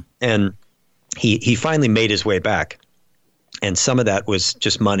 Mm-hmm. And he finally made his way back. And some of that was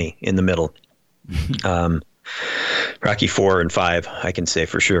just money in the middle. Rocky 4 and 5, I can say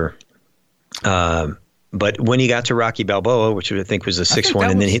for sure. But when he got to Rocky Balboa, which I think was the sixth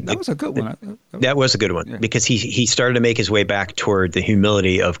one, that was a good one. That was a good one because he started to make his way back toward the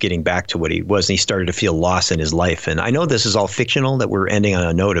humility of getting back to what he was, and he started to feel loss in his life. And I know this is all fictional, that we're ending on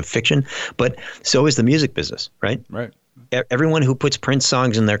a note of fiction, but so is the music business, right? Right. Everyone who puts Prince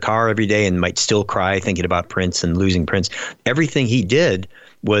songs in their car every day and might still cry thinking about Prince and losing Prince, everything he did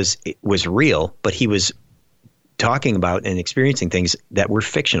was real, but he was talking about and experiencing things that were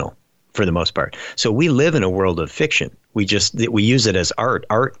fictional for the most part. So we live in a world of fiction. We use it as art.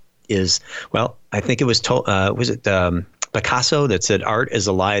 Art is, well, I think it was Picasso that said art is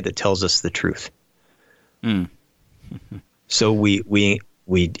a lie that tells us the truth. So we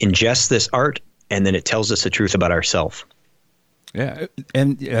ingest this art, and then it tells us the truth about ourselves. Yeah,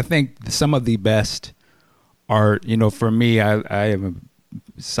 and I think some of the best art, for me, I am a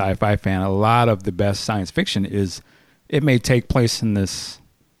sci-fi fan. A lot of the best science fiction it may take place in this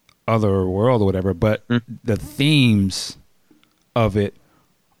other world or whatever, but the themes of it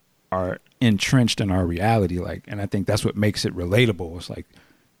are entrenched in our reality. And I think that's what makes it relatable. It's like,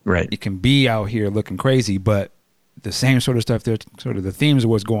 right, it can be out here looking crazy, but the same sort of stuff, sort of the themes of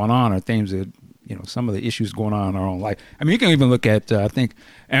what's going on are themes that, some of the issues going on in our own life. I mean, you can even look at, I think,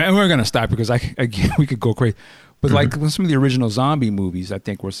 and we're going to stop because we could go crazy, but like some of the original zombie movies, I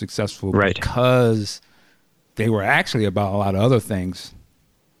think were successful because they were actually about a lot of other things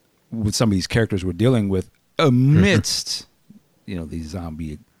what some of these characters were dealing with amidst, these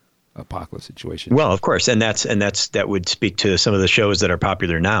zombie apocalypse situations. Well, of course, and that would speak to some of the shows that are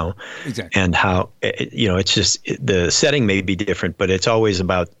popular now, exactly, and how it's just the setting may be different, but it's always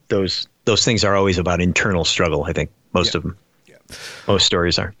about those things are always about internal struggle. I think most of them, most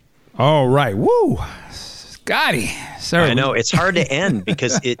stories are. All right, woo, Scottie. Sorry, I know it's hard to end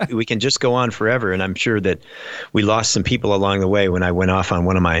because we can just go on forever, and I'm sure that we lost some people along the way when I went off on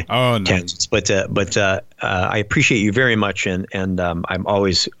one of my tangents. But I appreciate you very much, and I'm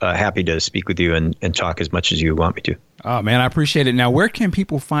always happy to speak with you and talk as much as you want me to. Oh man, I appreciate it. Now, where can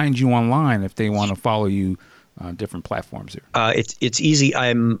people find you online if they want to follow you on different platforms here? It's easy.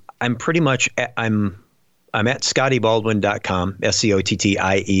 I'm pretty much I'm at ScottieBaldwin.com,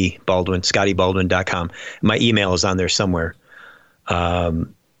 SCOTTIE Baldwin, ScottieBaldwin.com. My email is on there somewhere,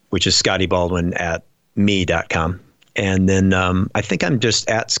 which is ScottieBaldwin@me.com. And then I think I'm just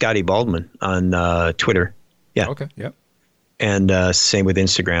at Scottie Baldwin on Twitter. Yeah. Okay. Yep. And same with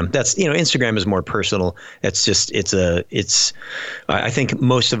Instagram. That's Instagram is more personal. It's just I think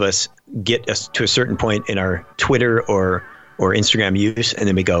most of us get us to a certain point in our Twitter or Instagram use, and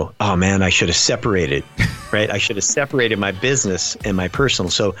then we go, oh man, I should have separated, right? I should have separated my business and my personal.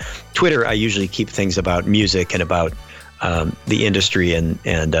 So Twitter, I usually keep things about music and about the industry, and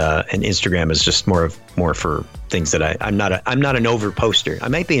Instagram is just more for things that I'm not an over poster. I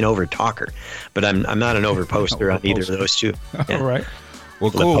might be an over talker, but I'm not an over poster on either of those two. Yeah. All right.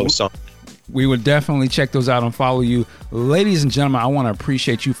 Well, cool. We would definitely check those out and follow you. Ladies and gentlemen, I want to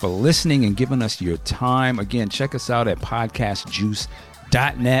appreciate you for listening and giving us your time. Again, check us out at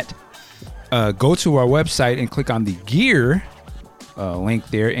podcastjuice.net. Go to our website and click on the gear link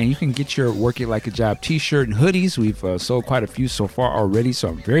there, and you can get your Work It Like a Job t-shirt and hoodies. We've sold quite a few so far already, so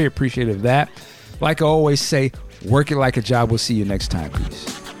I'm very appreciative of that. Like I always say, work it like a job. We'll see you next time. Peace.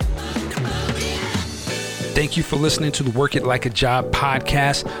 Thank you for listening to the Work It Like a Job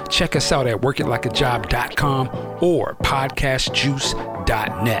podcast. Check us out at workitlikeajob.com or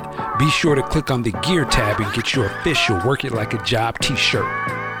podcastjuice.net. Be sure to click on the gear tab and get your official Work It Like a Job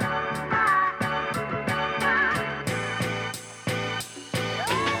t-shirt.